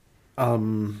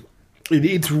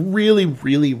 It's really,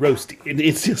 really roasty.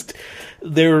 It's just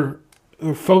they're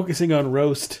focusing on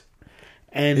roast,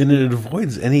 and it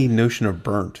avoids any notion of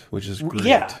burnt, which is great.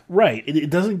 Yeah, right. It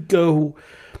doesn't go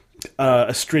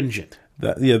astringent.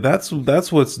 That's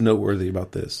what's noteworthy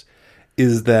about this.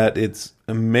 Is that it's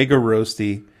a mega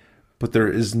roasty, but there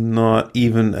is not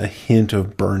even a hint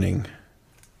of burning.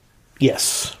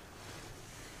 Yes.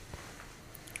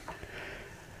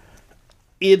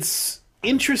 It's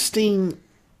interesting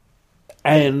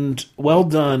and well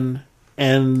done,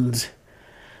 and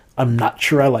I'm not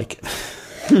sure I like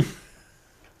it.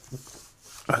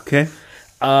 Okay.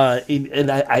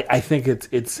 And I think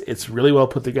it's really well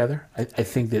put together. I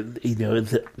think that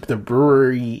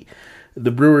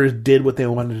the brewers did what they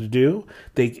wanted to do.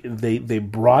 They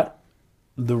brought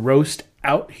the roast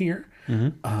out here.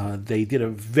 Mm-hmm. They did a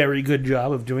very good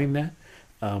job of doing that.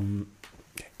 And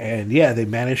they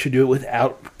managed to do it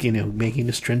without making it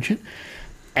astringent.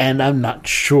 And I'm not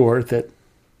sure that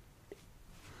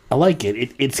I like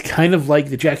it. It's kind of like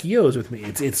the Jackie O's with me.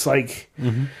 It's like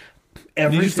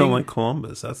everything. You just don't like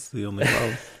Columbus. That's the only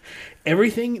problem.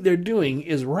 Everything they're doing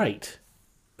is right,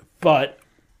 but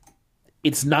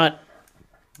it's not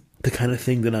the kind of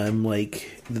thing that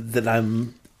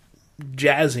I'm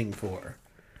jazzing for.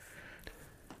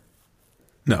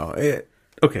 No.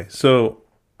 Okay, so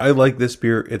I like this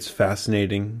beer. It's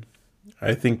fascinating.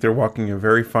 I think they're walking a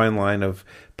very fine line of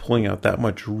pulling out that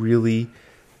much really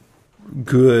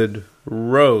good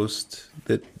roast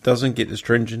that doesn't get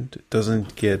astringent,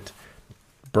 doesn't get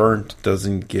burnt,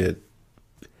 it's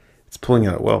pulling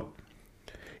out well.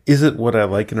 Is it what I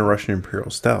like in a Russian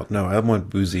Imperial Stout? No, I want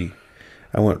boozy.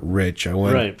 I want rich. I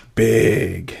want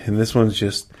big. And this one's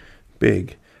just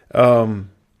big.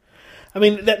 I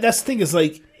mean, that's the thing is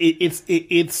like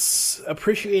it's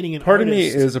appreciating an Part of me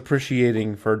artist. is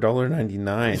appreciating for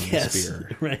 $1.99 Yes, this beer.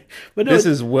 right. But no, This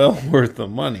is well worth the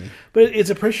money. but it's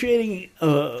appreciating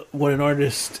what an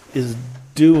artist is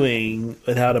doing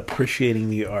without appreciating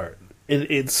the art.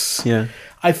 It's Yeah.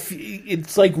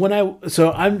 It's like when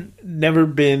I've never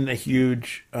been a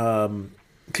huge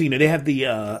they have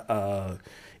the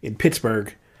in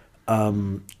Pittsburgh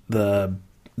the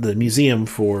museum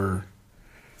for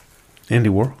Andy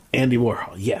Warhol. Andy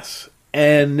Warhol, yes,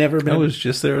 and never been. I was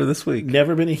just there this week.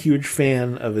 Never been a huge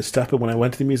fan of his stuff, but when I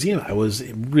went to the museum, I was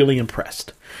really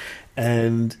impressed.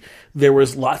 And there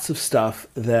was lots of stuff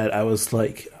that I was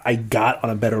like, I got on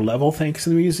a better level thanks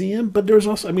to the museum. But there was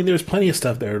also, I mean, there was plenty of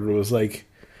stuff there that was like,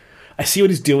 I see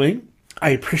what he's doing. I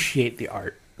appreciate the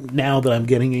art. Now that I'm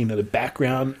getting the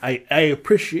background, I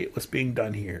appreciate what's being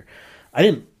done here. I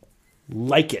didn't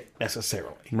like it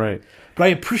necessarily. Right. But I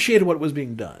appreciated what was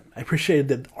being done. I appreciated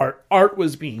that art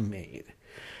was being made.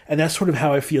 And that's sort of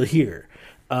how I feel here.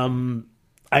 I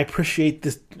appreciate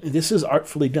this. This is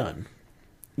artfully done.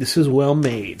 This is well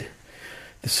made.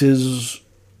 This is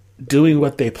doing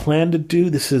what they plan to do.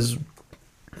 This is,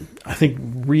 I think,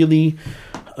 really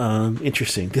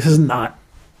interesting. This is not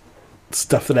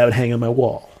stuff that I would hang on my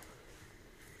wall.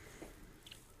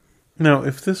 Now,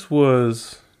 if this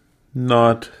was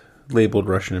not labeled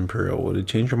Russian Imperial, would it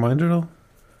change your mind at all?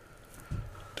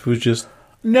 If it was just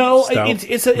no, stout,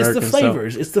 it's the American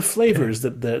flavors. stout? It's the flavors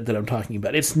that I'm talking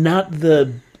about. It's not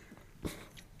the.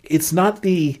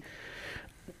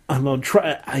 I'm gonna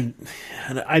try. I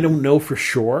don't know for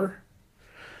sure,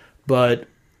 but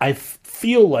I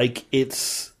feel like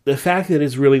it's the fact that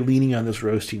it's really leaning on this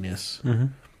roastiness,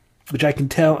 which I can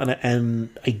tell and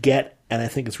I get, and I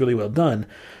think it's really well done.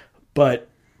 But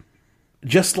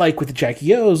just like with the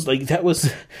Jackie O's, like that was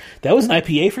an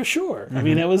IPA for sure. I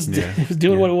mean, it was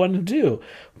doing what it wanted to do,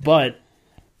 but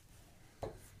it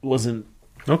wasn't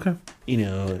okay.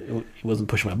 It wasn't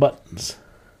pushing my buttons.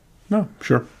 No,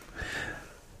 sure.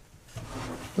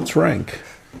 Let's rank.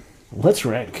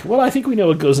 Well, I think we know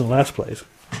what goes in last place.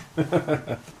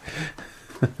 And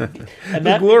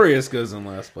The Glorious goes in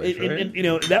last place, right? and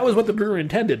that was what the brewer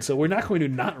intended, so we're not going to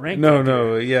not rank.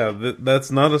 No, yeah, that's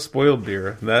not a spoiled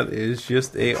beer. That is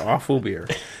just a awful beer.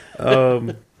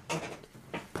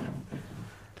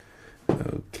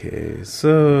 Okay,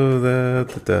 so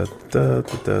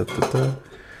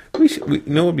we should. You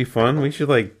know, what'd be fun? We should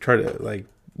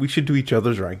we should do each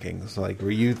other's rankings, like where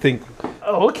you think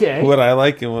Oh, okay. what I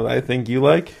like and what I think you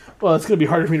like. Well, it's going to be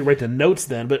harder for me to write the notes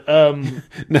then, but No,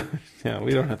 yeah,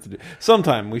 we don't have to do.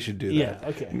 Sometime we should do that. Yeah,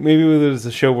 okay. Maybe there's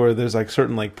a show where there's like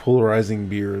certain like polarizing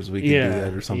beers. We can do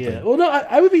that or something. Yeah. Well, no,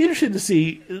 I would be interested to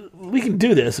see. We can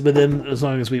do this, but then as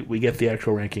long as we get the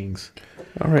actual rankings.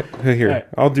 All right, here. All right.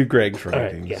 I'll do Greg's rankings. All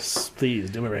right. Yes, please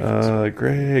do my rankings.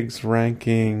 Greg's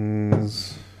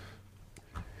rankings.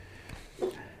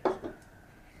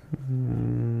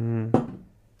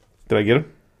 Did I get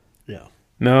him? Yeah.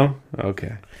 No?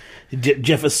 Okay.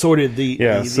 Jeff has sorted the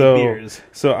beers.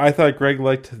 So I thought Greg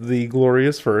liked the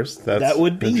Glorious first. That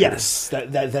would be true. yes.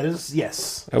 That is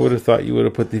yes. I would have thought you would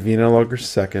have put the Wiener Lager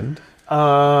second.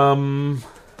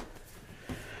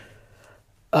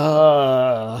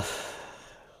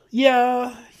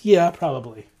 Yeah,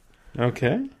 probably.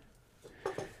 Okay.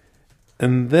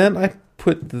 And then I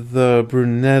put the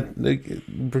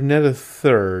Brunetta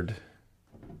third.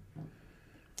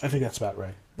 I think that's about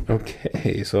right.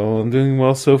 Okay, so I'm doing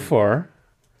well so far.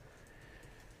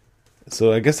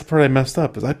 So I guess the part I messed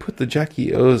up is I put the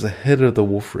Jackie O's ahead of the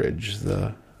Wolf Ridge.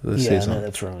 The Saison. No,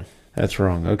 that's wrong. That's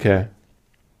wrong. Okay.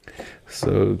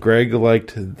 So Greg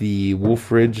liked the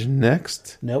Wolf Ridge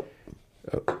next. Nope.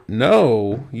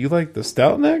 No, you liked the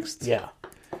Stout next. Yeah.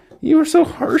 You were so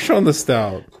harsh on the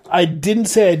Stout. I didn't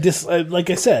say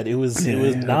like I said, it was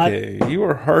not. Okay, you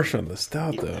were harsh on the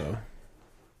Stout though.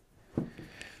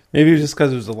 Maybe it was just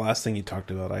because it was the last thing you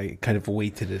talked about. I kind of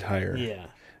weighted it higher. Yeah.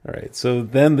 All right. So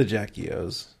then the Jackie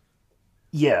O's.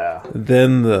 Yeah.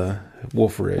 Then the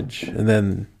Wolf Ridge. And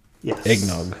then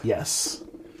Eggnog. Yes.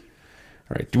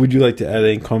 All right. Would you like to add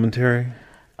any commentary?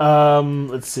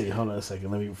 Let's see. Hold on a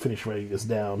second. Let me finish writing this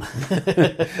down.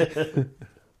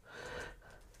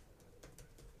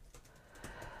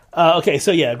 Okay,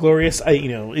 so yeah, Glorious.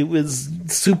 It was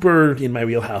super in my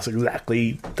wheelhouse.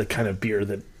 Exactly the kind of beer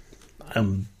that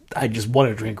I just want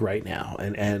to drink right now,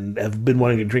 and have been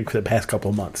wanting to drink for the past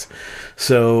couple of months.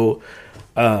 So,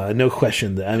 no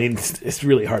question. It's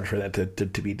really hard for that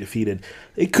to be defeated.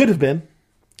 It could have been.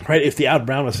 Right, if the Out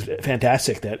Brown was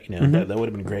fantastic, that that would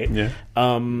have been great. Yeah.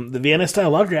 The Vienna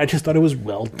style lager, I just thought it was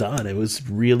well done. It was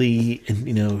really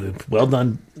well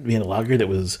done Vienna lager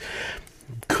that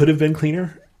could have been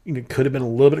cleaner. Could have been a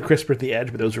little bit crisper at the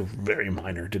edge, but those are very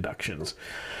minor deductions.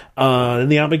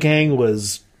 And the Gang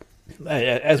was,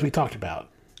 as we talked about,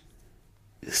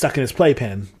 stuck in his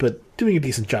playpen, but doing a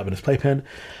decent job in his playpen.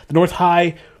 The North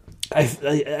High,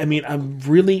 I mean, I'm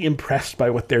really impressed by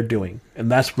what they're doing,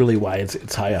 and that's really why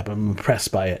it's high up. I'm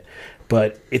impressed by it,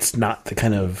 but it's not the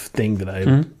kind of thing that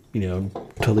I'm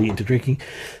totally into drinking.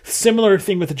 Similar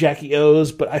thing with the Jackie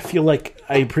O's, but I feel like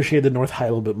I appreciate the North High a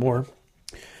little bit more.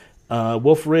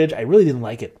 Wolf Ridge, I really didn't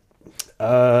like it.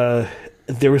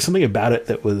 There was something about it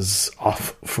that was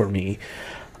off for me.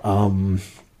 And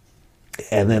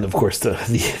then, of course, the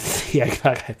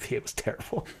IPA was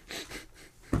terrible.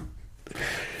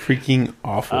 Freaking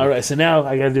awful. All right, so now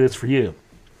I got to do this for you.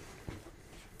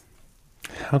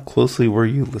 How closely were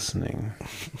you listening?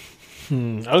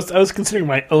 I was considering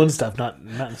my own stuff, not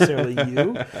necessarily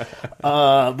you.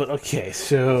 But okay,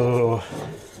 so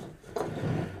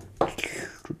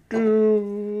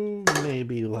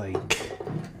maybe like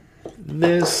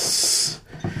this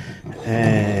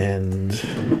and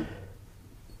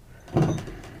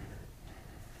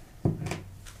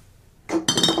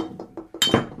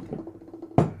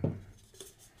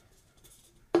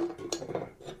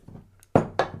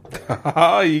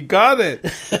you got it.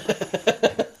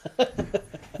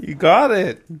 You got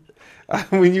it.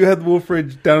 When you had Wolf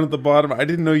Ridge down at the bottom, I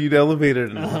didn't know you'd elevate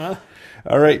it enough.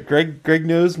 All right, Greg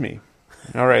knows me.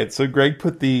 All right, so Greg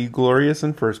put the Glorious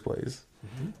in first place.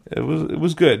 It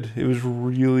was good. It was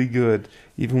really good,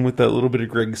 even with that little bit of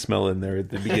Greg smell in there at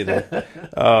the beginning. Then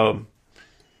I'm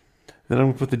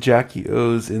going to put the Jackie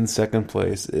O's in second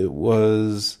place. It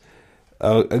was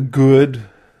a good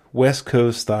West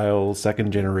Coast style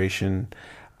second generation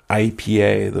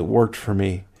IPA that worked for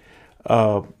me.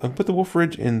 I put the Wolf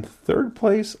Ridge in third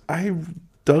place. I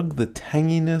dug the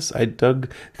tanginess. I dug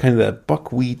kind of that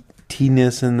buckwheat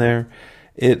tea-ness in there.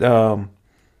 I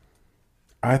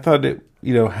thought it,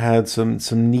 had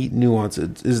some neat nuance.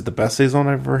 Is it the best saison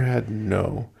I've ever had?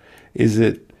 No. Is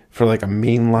it for like a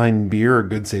mainline beer a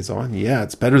good saison? Yeah,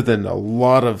 it's better than a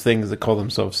lot of things that call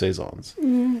themselves saisons,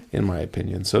 in my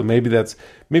opinion. So maybe that's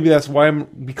why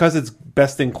because it's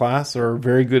best in class or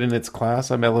very good in its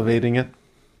class, I'm elevating it.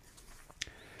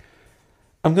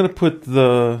 I'm going to put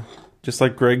just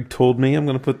like Greg told me, I'm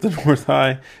going to put the North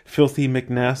High Filthy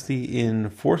McNasty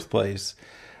in fourth place.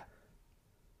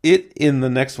 It in the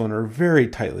next one are very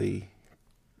tight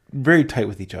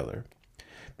with each other,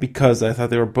 because I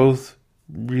thought they were both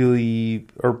really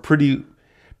or pretty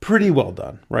well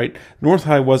done, right? North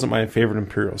High wasn't my favorite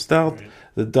Imperial Stout. Right.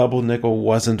 The Double Nickel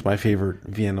wasn't my favorite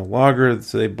Vienna Lager.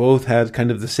 So they both had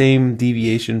kind of the same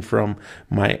deviation from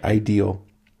my ideal.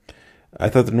 I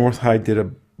thought the North High did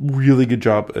a really good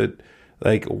job at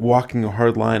like walking a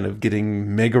hard line of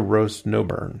getting mega roast no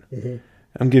burn. Mm-hmm.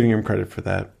 I'm giving him credit for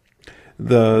that.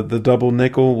 The Double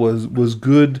Nickel was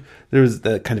good. There was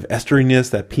that kind of esteriness,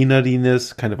 that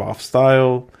peanutiness, kind of off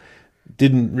style.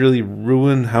 Didn't really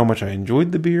ruin how much I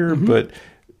enjoyed the beer, but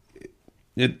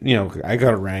it I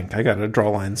got it ranked. I got to draw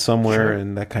a line somewhere,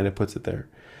 and that kind of puts it there.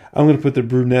 I'm going to put the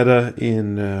Brunetta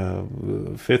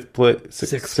in sixth place.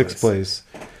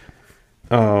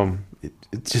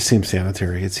 It just seems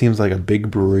sanitary. It seems like a big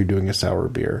brewery doing a sour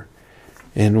beer.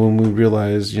 And when we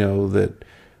realized, that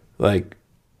like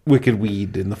Wicked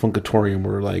Weed and the Funkatorium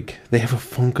were like, they have a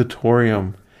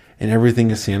Funkatorium and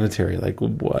everything is sanitary. Like,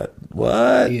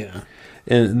 what? Yeah.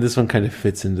 And this one kind of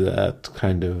fits into that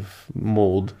kind of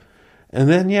mold. And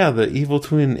then, the Evil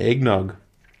Twin Eggnog.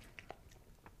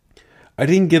 I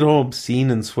didn't get all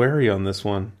obscene and sweary on this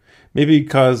one. Maybe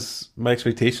because my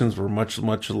expectations were much,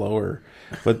 much lower.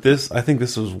 But I think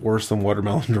this was worse than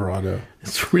Watermelon Dorado.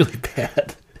 It's really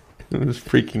bad. It was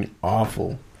freaking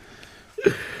awful.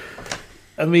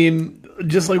 I mean,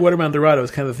 just like Watermelon Dorado,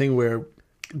 it's kind of the thing where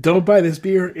don't buy this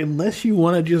beer unless you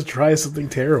want to just try something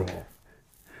terrible.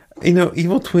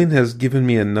 Evil Twin has given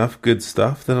me enough good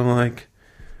stuff that I'm like,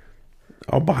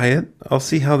 I'll buy it. I'll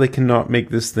see how they cannot make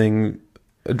this thing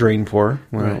a drain pour.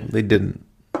 Well, right. They didn't.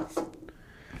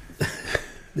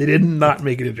 They did not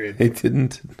make it a drain pour. They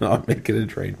didn't not make it a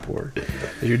drain pour.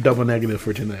 You're double negative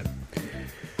for tonight.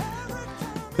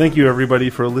 Thank you, everybody,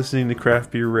 for listening to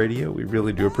Craft Beer Radio. We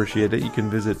really do appreciate it. You can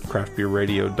visit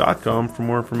craftbeerradio.com for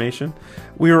more information.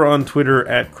 We are on Twitter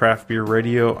at Craft Beer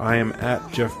Radio. I am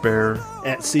at Jeff Bear.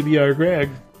 At CBR Greg.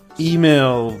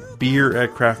 Email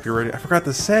beer@craftbeerradio. I forgot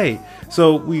to say.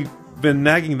 So we've been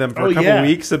nagging them for a couple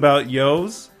weeks about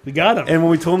Yo's. We got them. And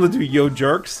when we told them to do Yo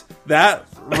Jerks, that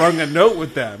rung a note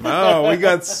with them. Oh, we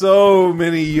got so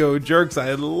many yo jerks.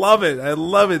 I love it. I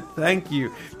love it. Thank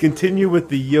you. Continue with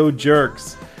the yo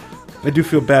jerks. I do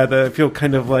feel bad. I feel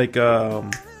kind of like guy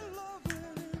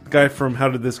from How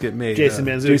Did This Get Made? Jason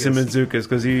Mantzoukas. Jason Mantzoukas,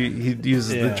 because he uses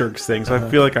the jerks thing. So I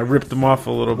feel like I ripped him off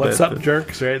a little bit. What's up,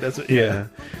 jerks? Right? That's what, yeah.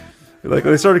 Like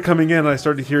when they started coming in, I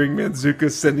started hearing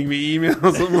Mantzoukas sending me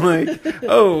emails. I'm like,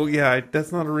 oh yeah,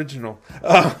 that's not original.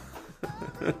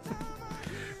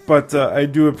 But I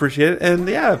do appreciate it, and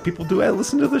yeah, people do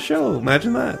listen to the show.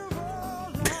 Imagine that.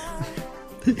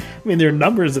 I mean, there are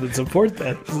numbers that support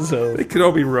that, so It could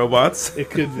all be robots.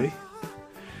 it could be.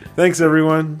 Thanks,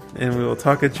 everyone, and we will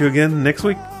talk at you again next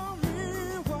week.